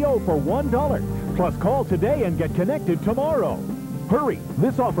HBO for $1. Plus, call today and get connected tomorrow. Hurry,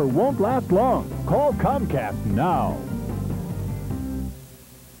 this offer won't last long. Call Comcast now.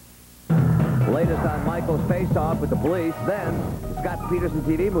 Latest on Michael's face-off with the police, then the Scott Peterson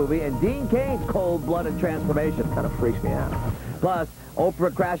TV movie, and Dean Cain's cold-blooded transformation. Kind of freaks me out. Plus,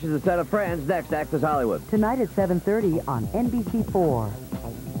 Oprah crashes a set of Friends next, Access Hollywood. Tonight at 7:30 on NBC4.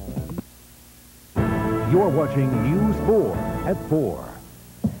 You're watching News 4 at 4.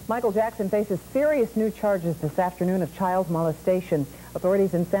 Michael Jackson faces serious new charges this afternoon of child molestation.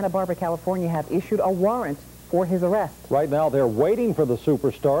 Authorities in Santa Barbara, California have issued a warrant for his arrest. Right now, they're waiting for the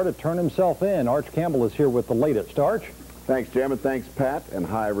superstar to turn himself in. Arch Campbell is here with the latest. Arch? Thanks, Jim, and thanks, Pat. And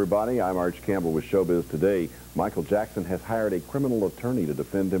hi, everybody. I'm Arch Campbell with Showbiz Today. Michael Jackson has hired a criminal attorney to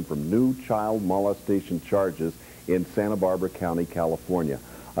defend him from new child molestation charges in Santa Barbara County, California.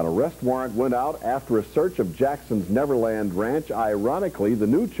 An arrest warrant went out after a search of Jackson's Neverland Ranch. Ironically, the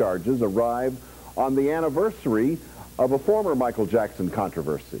new charges arrived on the anniversary of a former Michael Jackson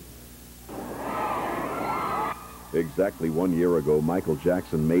controversy. Exactly 1 year ago, Michael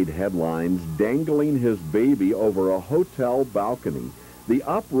Jackson made headlines dangling his baby over a hotel balcony. The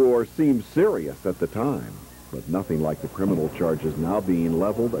uproar seemed serious at the time, but nothing like the criminal charges now being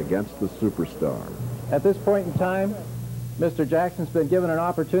leveled against the superstar. At this point in time, Mr. Jackson's been given an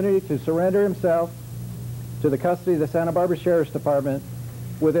opportunity to surrender himself to the custody of the Santa Barbara Sheriff's Department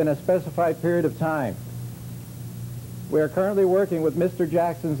within a specified period of time. We are currently working with Mr.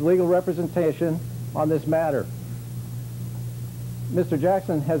 Jackson's legal representation on this matter. Mr.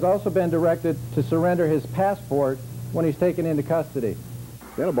 Jackson has also been directed to surrender his passport when he's taken into custody.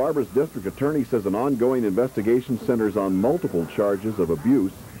 Santa Barbara's district attorney says an ongoing investigation centers on multiple charges of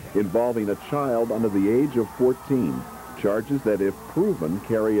abuse involving a child under the age of 14. Charges that, if proven,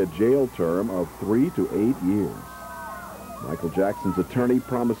 carry a jail term of 3 to 8 years. Michael Jackson's attorney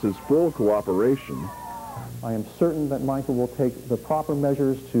promises full cooperation. I am certain that Michael will take the proper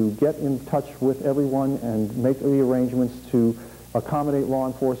measures to get in touch with everyone and make the arrangements to accommodate law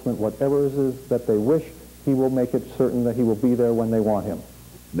enforcement, whatever it is that they wish. He will make it certain that he will be there when they want him.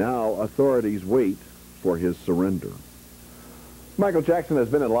 Now authorities wait for his surrender. Michael Jackson has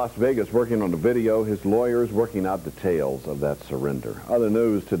been in Las Vegas working on a video, his lawyers working out details of that surrender. Other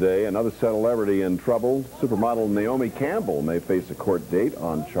news today, another celebrity in trouble. Supermodel Naomi Campbell may face a court date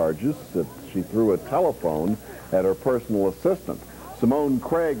on charges that she threw a telephone at her personal assistant. Simone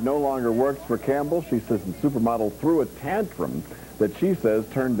Craig no longer works for Campbell. She says the supermodel threw a tantrum that she says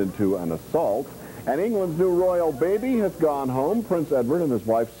turned into an assault. And England's new royal baby has gone home. Prince Edward and his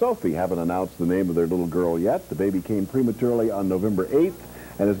wife Sophie haven't announced the name of their little girl yet. The baby came prematurely on November 8th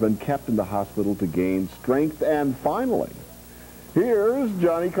and has been kept in the hospital to gain strength. And finally, here's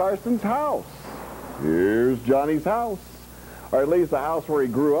Johnny Carson's house. Here's Johnny's house. Or at least the house where he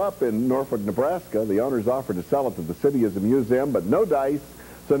grew up in Norfolk, Nebraska. The owners offered to sell it to the city as a museum, but no dice.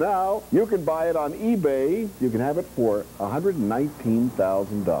 So now you can buy it on eBay. You can have it for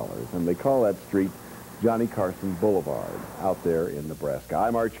 $119,000. And they call that street Johnny Carson Boulevard out there in Nebraska.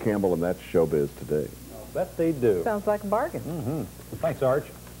 I'm Arch Campbell, and that's Showbiz Today. I'll bet they do. Sounds like a bargain. Thanks, Arch.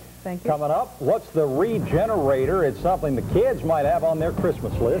 Thank you. Coming up, what's the regenerator? It's something the kids might have on their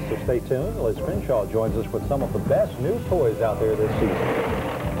Christmas list, so stay tuned. Liz Crenshaw joins us with some of the best new toys out there this season.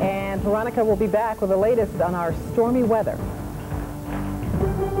 And Veronica will be back with the latest on our stormy weather.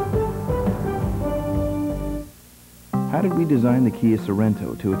 How did we design the Kia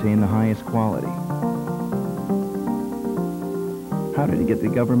Sorento to attain the highest quality? How did it get the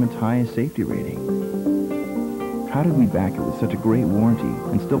government's highest safety rating? How did we back it with such a great warranty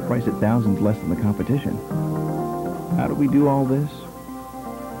and still price it thousands less than the competition? How did we do all this?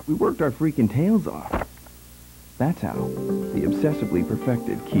 We worked our freaking tails off. That's how. The obsessively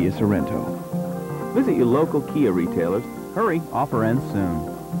perfected Kia Sorento. Visit your local Kia retailers. Hurry, offer ends soon.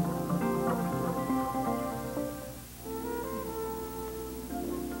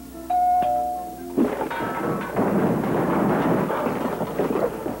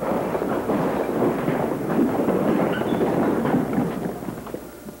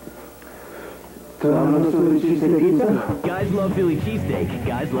 Guys love Philly cheesesteak.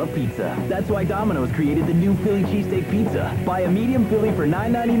 Guys love pizza. That's why Domino's created the new Philly cheesesteak pizza. Buy a medium Philly for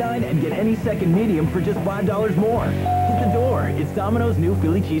 $9.99 and get any second medium for just $5 more. Hit the door. It's Domino's new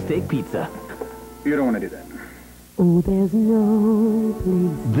Philly cheesesteak pizza. You don't want to do that. Oh, there's no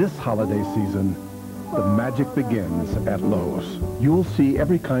place. This holiday season, the magic begins at Lowe's. You'll see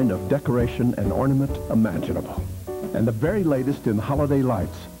every kind of decoration and ornament imaginable. And the very latest in holiday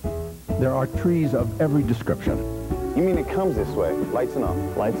lights. There are trees of every description. You mean it comes this way, lights and all?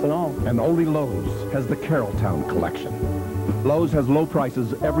 Lights and all. And only Lowe's has the Carrolltown collection. Lowe's has low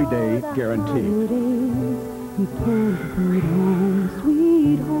prices every day, guaranteed.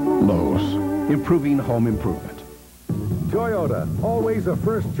 Lowe's, improving home improvement. Toyota, always a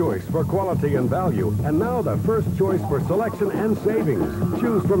first choice for quality and value, and now the first choice for selection and savings.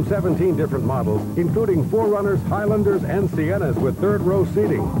 Choose from 17 different models, including 4Runners, Highlanders, and Siennas with third-row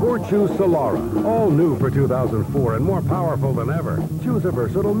seating. Or choose Solara, all new for 2004 and more powerful than ever. Choose a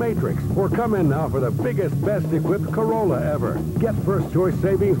versatile Matrix, or come in now for the biggest, best-equipped Corolla ever. Get first choice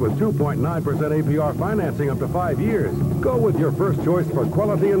savings with 2.9% APR financing up to 5 years. Go with your first choice for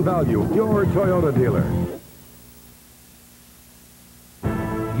quality and value, your Toyota dealer.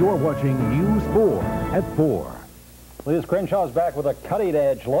 You're watching News 4 at 4. Liz Crenshaw is back with a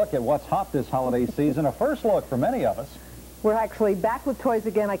cutting-edge look at what's hot this holiday season. A first look for many of us. We're actually back with toys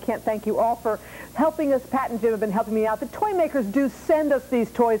again. I can't thank you all for helping us. Pat and Jim have been helping me out. The toy makers do send us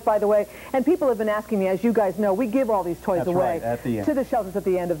these toys, by the way, and people have been asking me, as you guys know, we give all these toys away to the shelters at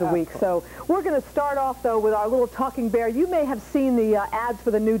the end of the week. So we're going to start off, though, with our little talking bear. You may have seen the ads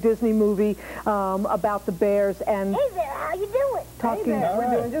for the new Disney movie about the bears. And hey there, how you doing? Talking, hey there. We're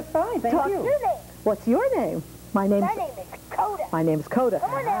doing just fine, thank you. What's your name? What's your name? My name is Coda. My name is Coda.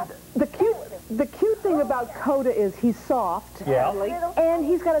 Come on now. The cute thing about Coda is he's soft. Yeah. And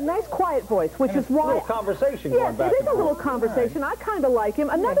he's got a nice quiet voice, which is why... A little conversation going back. Yes, it is a little conversation. I kind of like him.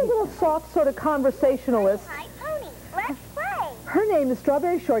 Another little soft sort of conversationalist. Hi, Tony. Let's play. Her name is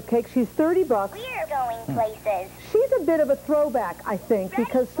Strawberry Shortcake. She's $30. We're going places. She's a bit of a throwback, I think,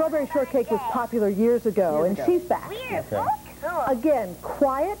 because Strawberry Shortcake was popular years ago, and she's back. We're cool. Again,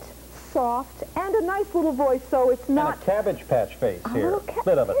 quiet, soft, and a nice little voice, so it's not... And a Cabbage Patch face here.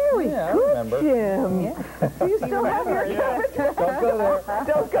 Bit of it. Very good, Jim. Yeah. Do you still have your Cabbage Patch? Don't go there.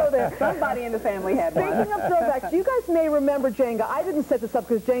 Don't go there. Somebody in the family had one. Speaking of throwbacks, you guys may remember Jenga. I didn't set this up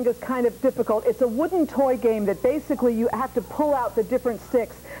because Jenga's kind of difficult. It's a wooden toy game that basically you have to pull out the different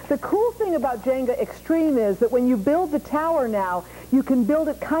sticks. The cool thing about Jenga Extreme is that when you build the tower now, you can build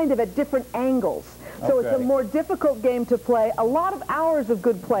it kind of at different angles. So it's a more difficult game to play. A lot of hours of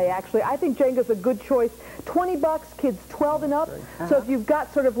good play, actually. I think Jenga's a good choice. $20, kids 12 and up. So if you've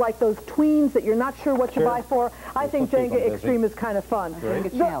got sort of like those tweens that you're not sure what to buy for, I think Jenga Extreme is kind of fun.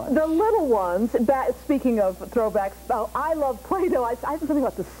 The little ones, speaking of throwbacks, I love Play-Doh. I have something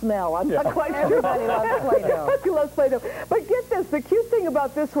about the smell. I'm not quite sure. Everybody loves Play-Doh. Everybody loves Play-Doh. But get this, the cute thing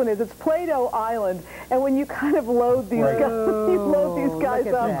about this one is it's Play-Doh Island, and when you kind of load these guys,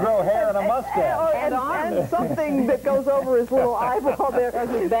 up. You grow hair and a mustache. And something that goes over his little eyeball there.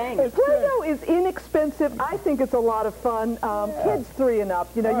 Play-Doh is inexpensive. I think it's a lot of fun. Kids 3 and up.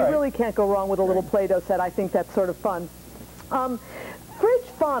 You know, you really can't go wrong with a little Play-Doh set. I think that's sort of fun. Fridge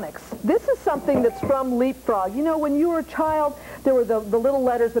phonics. This is something that's from Leapfrog. You know, when you were a child, there were the little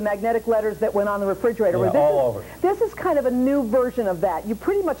letters, the magnetic letters that went on the refrigerator. Yeah, all over. This is kind of a new version of that. You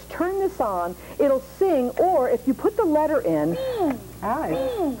pretty much turn this on, it'll sing, or if you put the letter in... it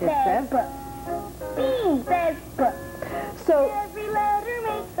says... So every letter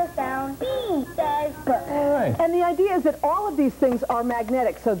makes a sound. B says B. And the idea is that all of these things are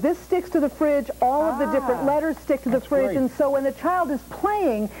magnetic. So this sticks to the fridge, all of the different letters stick to the fridge, and so when the child is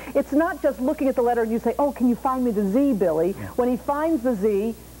playing, it's not just looking at the letter and you say, oh, can you find me the Z, Billy? When he finds the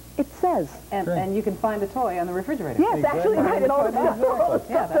Z, it says. And you can find the toy on the refrigerator. Yes, actually, right. All the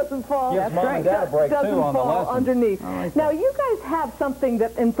stuff doesn't fall. Gives Mom and Dad a break, too, on the lesson. Underneath. Now, you guys have something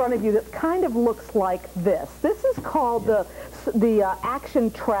that in front of you that kind of looks like this. This is called the action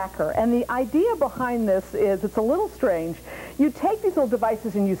tracker. And the idea behind this is, it's a little strange. You take these little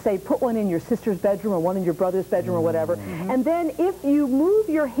devices and you say, put one in your sister's bedroom or one in your brother's bedroom or whatever. And then if you move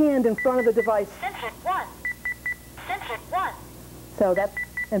your hand in front of the device... Sensor 1. Sensor 1. So that's...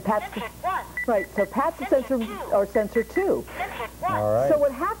 And Pat's right. So Pat's the sensor or sensor 2. All right. So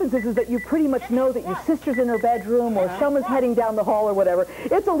what happens is that you pretty much know that your sister's in her bedroom or someone's heading down the hall or whatever.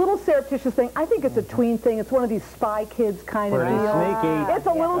 It's a little surreptitious thing. I think it's a tween thing. It's one of these Spy Kids kind of deal. Sneaky. It's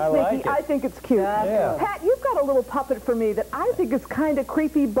a little sneaky. I think it's cute. Pat, you've got a little puppet for me that I think is kind of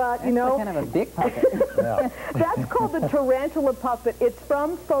creepy, but you know, kind of a big puppet. That's called the tarantula puppet. It's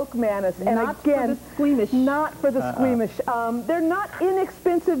from Folk Manus, and not again, for the squeamish. Not for the squeamish. They're not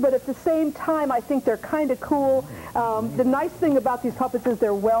inexpensive, but at the same time, I think they're kind of cool. The nice thing about these puppets is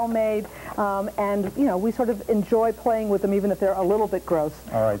they're well made, and you know, we sort of enjoy playing with them, even if they're a little bit gross.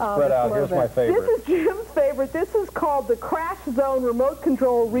 All right, spread out. Here's my favorite. This is Jim's favorite. This is called the Crash Zone Remote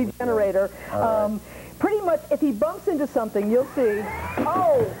Control Regenerator. Pretty much, if he bumps into something, you'll see.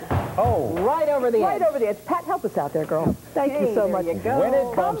 Oh, right over the edge. Right over the edge. Pat, help us out there, girl. Thank you so much. You go. When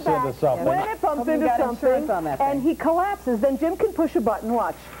it bumps into something. When it bumps into something, and he collapses, then Jim can push a button.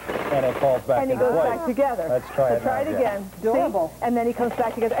 Watch. And it falls back and he into goes place. back together. Let's try it. Try it again. Adorable. See? And then he comes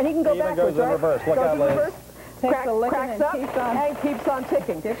back together, and he can go Even backwards. goes in reverse. Look out, Liz. Takes a licking and keeps on. And keeps on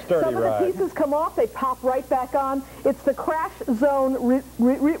ticking. Sturdy Some of the pieces come off, they pop right back on. It's the Crash Zone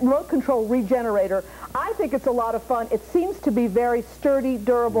Remote Control Regenerator. I think it's a lot of fun. It seems to be very sturdy,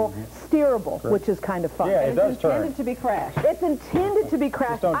 durable, steerable, which is kind of fun. Yeah, it does turn. It's intended to be crashed. It's intended to be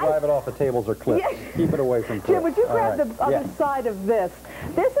crashed. Just don't drive it off the tables or clips. Keep it away from clips. Jim, would you grab the other side of this?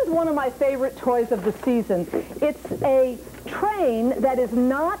 This is one of my favorite toys of the season. It's a train that is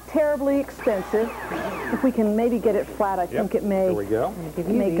not terribly expensive. If we can maybe get it flat, I think it may. There we go. It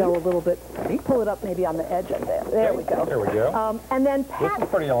may go a little bit. Pull it up maybe on the edge of there. There we go. There we go. And then Pat, this is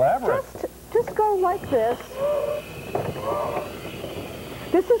pretty elaborate. Just go like this.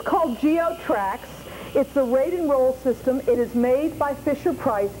 This is called GeoTrax. It's a rate and roll system. It is made by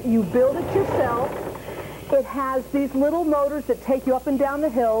Fisher-Price. You build it yourself. It has these little motors that take you up and down the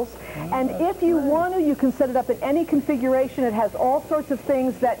hills. And if you want to, you can set it up in any configuration. It has all sorts of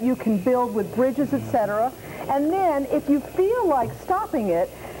things that you can build with bridges, etc. And then, if you feel like stopping it,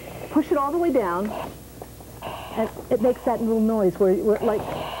 push it all the way down. And it makes that little noise where like...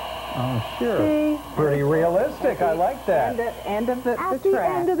 Oh, sure. See? Pretty realistic. I like that. End of the At track. the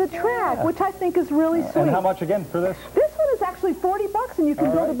end of the track, which I think is really sweet. And how much again for this? This one is actually $40, and you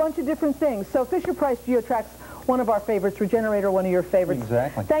can build a bunch of different things. So Fisher-Price GeoTrax, one of our favorites. Regenerator, one of your favorites.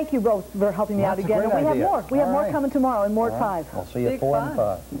 Exactly. Thank you both for helping me out again. And we have more. We have more coming tomorrow, and more at 5. We'll see you at 4 and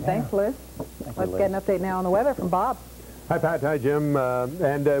 5. Thanks, Liz. Let's get an update now on the weather from Bob. Hi, Pat. Hi, Jim.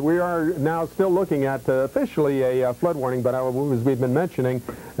 We are now still looking at officially a flood warning, but as we've been mentioning,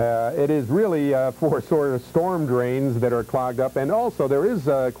 It is really for sort of storm drains that are clogged up, and also there is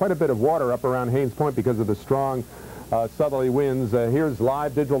quite a bit of water up around Haynes Point because of the strong southerly winds. Here's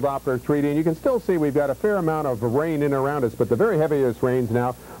live digital Doppler 3D, and you can still see we've got a fair amount of rain in and around us, but the very heaviest rains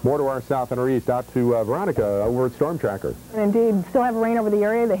now more to our south and our east, out to Veronica over at Storm Tracker. Indeed, still have rain over the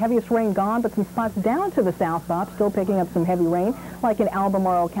area. The heaviest rain gone, but some spots down to the south, Bob, still picking up some heavy rain, like in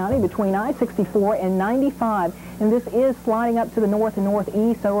Albemarle County between I-64 and 95. And this is sliding up to the north and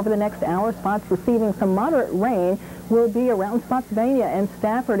northeast, so over the next hour, spots receiving some moderate rain will be around Spotsylvania and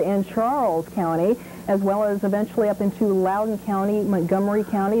Stafford and Charles County, as well as eventually up into Loudoun County, Montgomery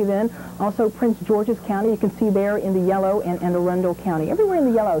County, then also Prince George's County. You can see there in the yellow, and Arundel County. Everywhere in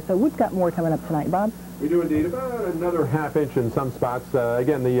the yellow, so we've got more coming up tonight, Bob. We do indeed. About another half-inch in some spots.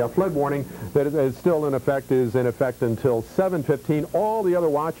 Again, the flood warning that is still in effect is in effect until 7:15. All the other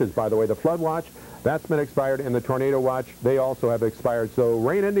watches, by the way, the flood watch, that's been expired, and the tornado watch, they also have expired. So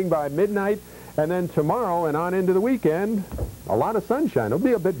rain ending by midnight, and then tomorrow and on into the weekend, a lot of sunshine. It'll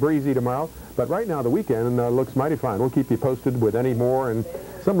be a bit breezy tomorrow, but right now the weekend looks mighty fine. We'll keep you posted with any more and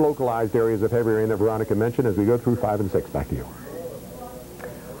some localized areas of heavy rain that Veronica mentioned as we go through 5 and 6. Back to you.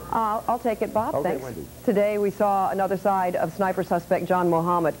 I'll take it, Bob. Okay, thanks. Wendy. Today we saw another side of sniper suspect John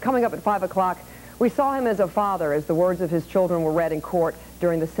Mohammed. Coming up at 5 o'clock, we saw him as a father as the words of his children were read in court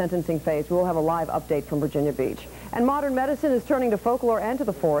during the sentencing phase. We'll have a live update from Virginia Beach. And modern medicine is turning to folklore and to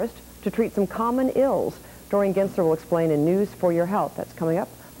the forest to treat some common ills. Doreen Gensler will explain in News for Your Health. That's coming up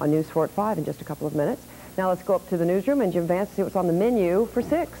on News 4 at 5 in just a couple of minutes. Now let's go up to the newsroom and Jim Vance to see what's on the menu for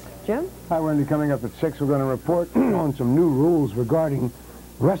 6. Jim? Hi, Wendy. Coming up at 6, we're going to report on some new rules regarding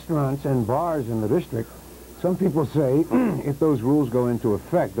restaurants and bars in the district. Some people say if those rules go into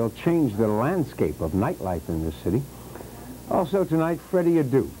effect, they'll change the landscape of nightlife in this city. Also tonight, Freddie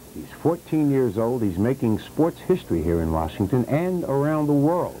Adu. He's 14 years old. He's making sports history here in Washington and around the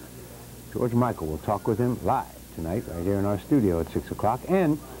world. George Michael will talk with him live tonight right here in our studio at 6 o'clock.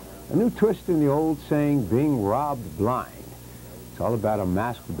 And a new twist in the old saying, being robbed blind. It's all about a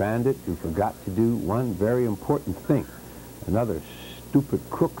masked bandit who forgot to do one very important thing. Another stupid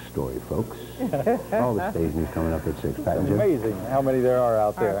crook story, folks. All the stage news coming up at 6. Pat and Jim. Amazing how many there are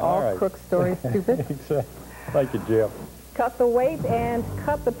out there. Are all crook stories stupid? Exactly. Thank you, Jim. Cut the weight and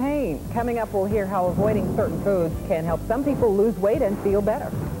cut the pain. Coming up, we'll hear how avoiding certain foods can help some people lose weight and feel better.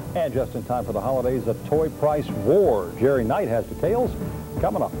 And just in time for the holidays, a toy price war. Jerry Knight has details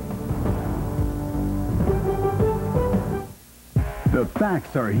coming up. The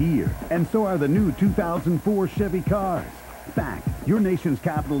facts are here, and so are the new 2004 Chevy cars. Fact, your nation's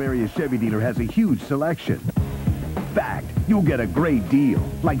capital area Chevy dealer has a huge selection. Fact, you'll get a great deal,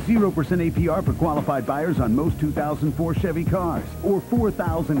 like 0% APR for qualified buyers on most 2004 Chevy cars, or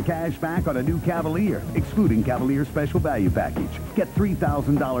 $4,000 cash back on a new Cavalier, excluding Cavalier Special Value Package. Get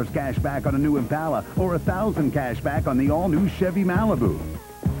 $3,000 cash back on a new Impala, or $1,000 cash back on the all-new Chevy Malibu.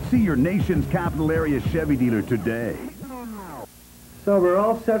 See your nation's capital area Chevy dealer today. So we're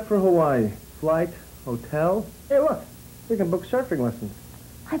all set for Hawaii. Flight, hotel. Hey, look, we can book surfing lessons.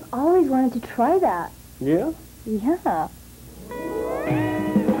 I've always wanted to try that. Yeah? Yeah.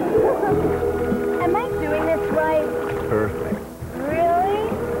 Am I doing this right? Perfect.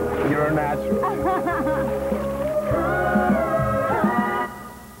 Really? You're a natural.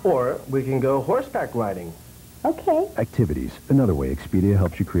 Or we can go horseback riding. Okay. Activities, another way Expedia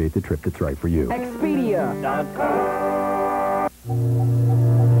helps you create the trip that's right for you. Expedia.com.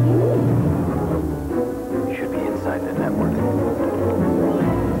 You should be inside the network.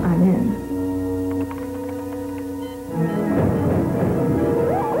 I'm in.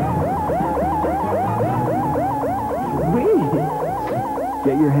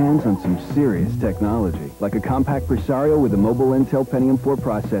 Get your hands on some serious technology, like a compact Presario with a mobile Intel Pentium 4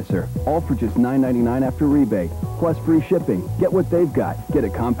 processor, all for just $9.99 after rebate, plus free shipping. Get what they've got. Get a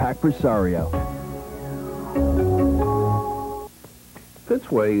compact Presario.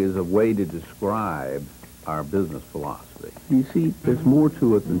 Fitzway is a way to describe our business philosophy. You see, there's more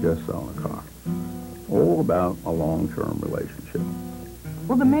to it than just selling a car. All about a long-term relationship.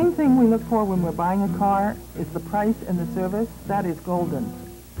 Well, the main thing we look for when we're buying a car is the price and the service. That is golden.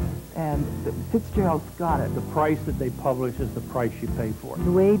 And Fitzgerald's got it. The price that they publish is the price you pay for.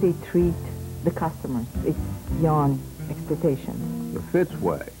 The way they treat the customers, it's beyond expectation. The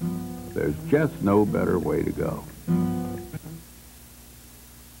Fitzway, there's just no better way to go.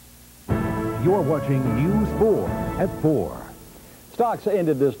 You're watching News 4 at 4. Stocks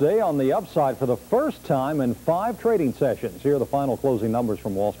ended this day on the upside for the first time in 5 trading sessions. Here are the final closing numbers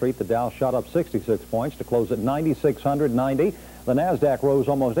from Wall Street. The Dow shot up 66 points to close at 9,690. The NASDAQ rose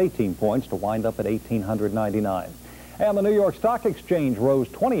almost 18 points to wind up at 1,899. And the New York Stock Exchange rose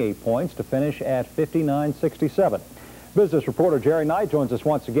 28 points to finish at 59.67. Business reporter Jerry Knight joins us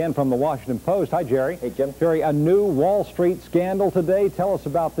once again from the Washington Post. Hi, Jerry. Hey, Jim. Jerry, a new Wall Street scandal today. Tell us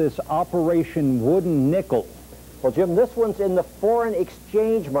about this Operation Wooden Nickel. Well, Jim, this one's in the foreign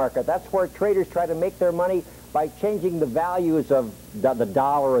exchange market. That's where traders try to make their money by changing the values of the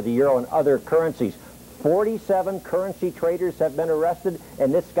dollar or the euro and other currencies. 47 currency traders have been arrested,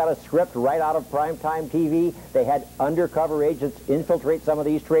 and this got a script right out of primetime TV. They had undercover agents infiltrate some of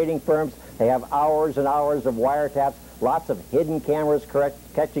these trading firms. They have hours and hours of wiretaps, lots of hidden cameras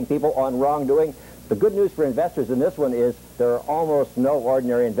catching people on wrongdoing. The good news for investors in this one is there are almost no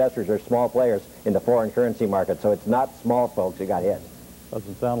ordinary investors or small players in the foreign currency market, so it's not small folks who got hit.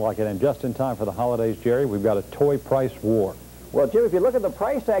 Doesn't sound like it. And just in time for the holidays, Jerry, we've got a toy price war. Well, Jim, if you look at the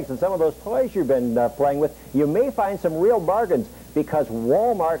price tags on some of those toys you've been playing with, you may find some real bargains because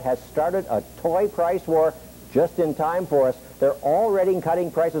Walmart has started a toy price war just in time for us. They're already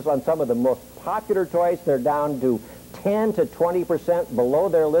cutting prices on some of the most popular toys. They're down to 10 to 20% below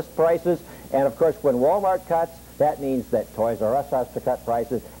their list prices. And, of course, when Walmart cuts, that means that Toys R Us has to cut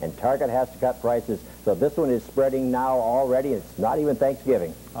prices and Target has to cut prices. So this one is spreading now already. It's not even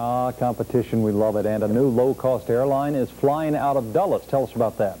Thanksgiving. Competition, we love it. And a new low-cost airline is flying out of Dulles. Tell us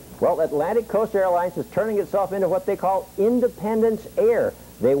about that. Well, Atlantic Coast Airlines is turning itself into what they call Independence Air.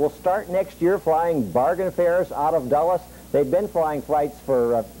 They will start next year flying bargain fares out of Dulles. They've been flying flights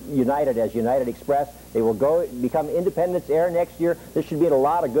for United as United Express. They will become Independence Air next year. This should mean a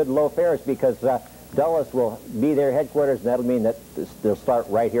lot of good low fares because Dulles will be their headquarters, and that'll mean that they'll start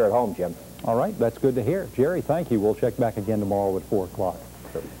right here at home, Jim. All right, that's good to hear. Jerry, thank you. We'll check back again tomorrow at 4 o'clock.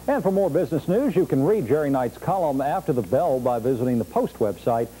 And for more business news, you can read Jerry Knight's column after the bell by visiting the Post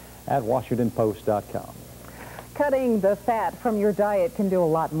website at WashingtonPost.com. Cutting the fat from your diet can do a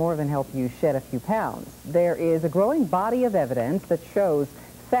lot more than help you shed a few pounds. There is a growing body of evidence that shows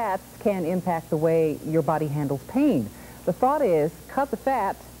fats can impact the way your body handles pain. The thought is, cut the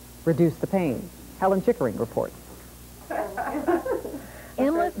fat, reduce the pain. Helen Chickering reports.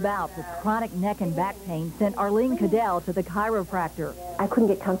 Endless bouts with chronic neck and back pain sent Arlene Cadell to the chiropractor. I couldn't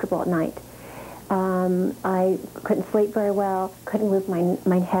get comfortable at night. I couldn't sleep very well, couldn't move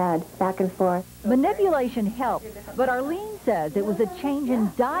my head back and forth. Manipulation helped, but Arlene says it was a change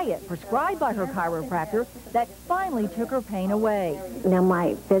in diet prescribed by her chiropractor that finally took her pain away. Now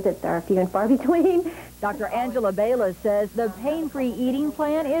my visits are few and far between. Dr. Angela Bayless says the pain-free eating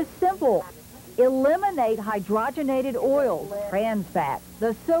plan is simple. Eliminate hydrogenated oils, trans fats,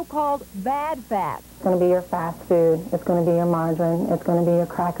 the so-called bad fats. It's going to be your fast food. It's going to be your margarine. It's going to be your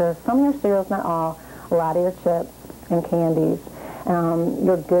crackers. Some of your cereals, not all. A lot of your chips and candies.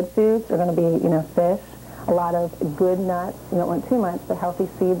 Your good foods are going to be, fish. A lot of good nuts. You don't want too much, but healthy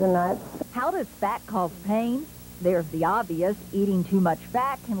seeds and nuts. How does fat cause pain? There's the obvious. Eating too much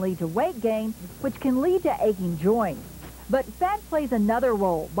fat can lead to weight gain, which can lead to aching joints. But fat plays another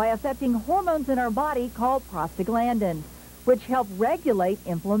role by affecting hormones in our body called prostaglandins, which help regulate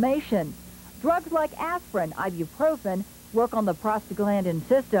inflammation. Drugs like aspirin, ibuprofen, work on the prostaglandin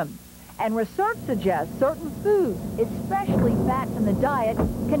system. And research suggests certain foods, especially fats in the diet,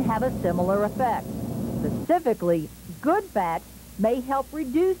 can have a similar effect. Specifically, good fats may help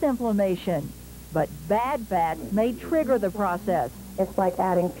reduce inflammation, but bad fats may trigger the process. It's like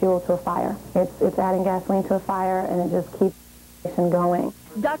adding fuel to a fire. It's adding gasoline to a fire, and it just keeps going.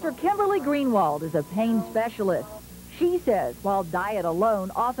 Dr. Kimberly Greenwald is a pain specialist. She says while diet alone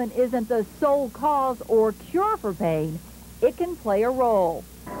often isn't the sole cause or cure for pain, it can play a role.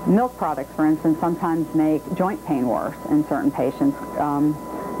 Milk products, for instance, sometimes make joint pain worse in certain patients,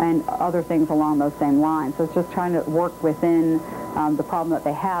 and other things along those same lines. So it's just trying to work within the problem that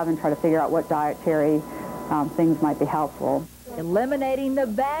they have and try to figure out what dietary things might be helpful. Eliminating the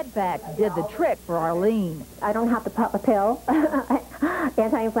bad fats did the trick for Arlene. I don't have to pop a pill,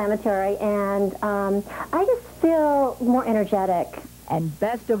 anti-inflammatory, and I just feel more energetic. And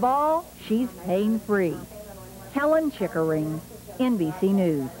best of all, she's pain-free. Helen Chickering, NBC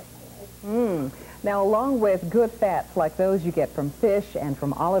News. Now, along with good fats like those you get from fish and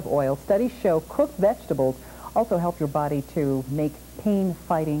from olive oil, studies show cooked vegetables also help your body to make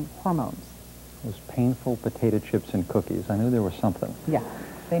pain-fighting hormones. Those painful potato chips and cookies. I knew there was something. Yeah,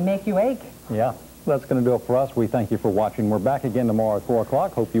 they make you ache. Yeah, that's going to do it for us. We thank you for watching. We're back again tomorrow at 4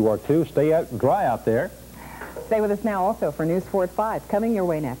 o'clock. Hope you are too. Stay dry out there. Stay with us now also for News 4 at 5. Coming your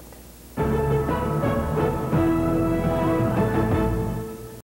way next.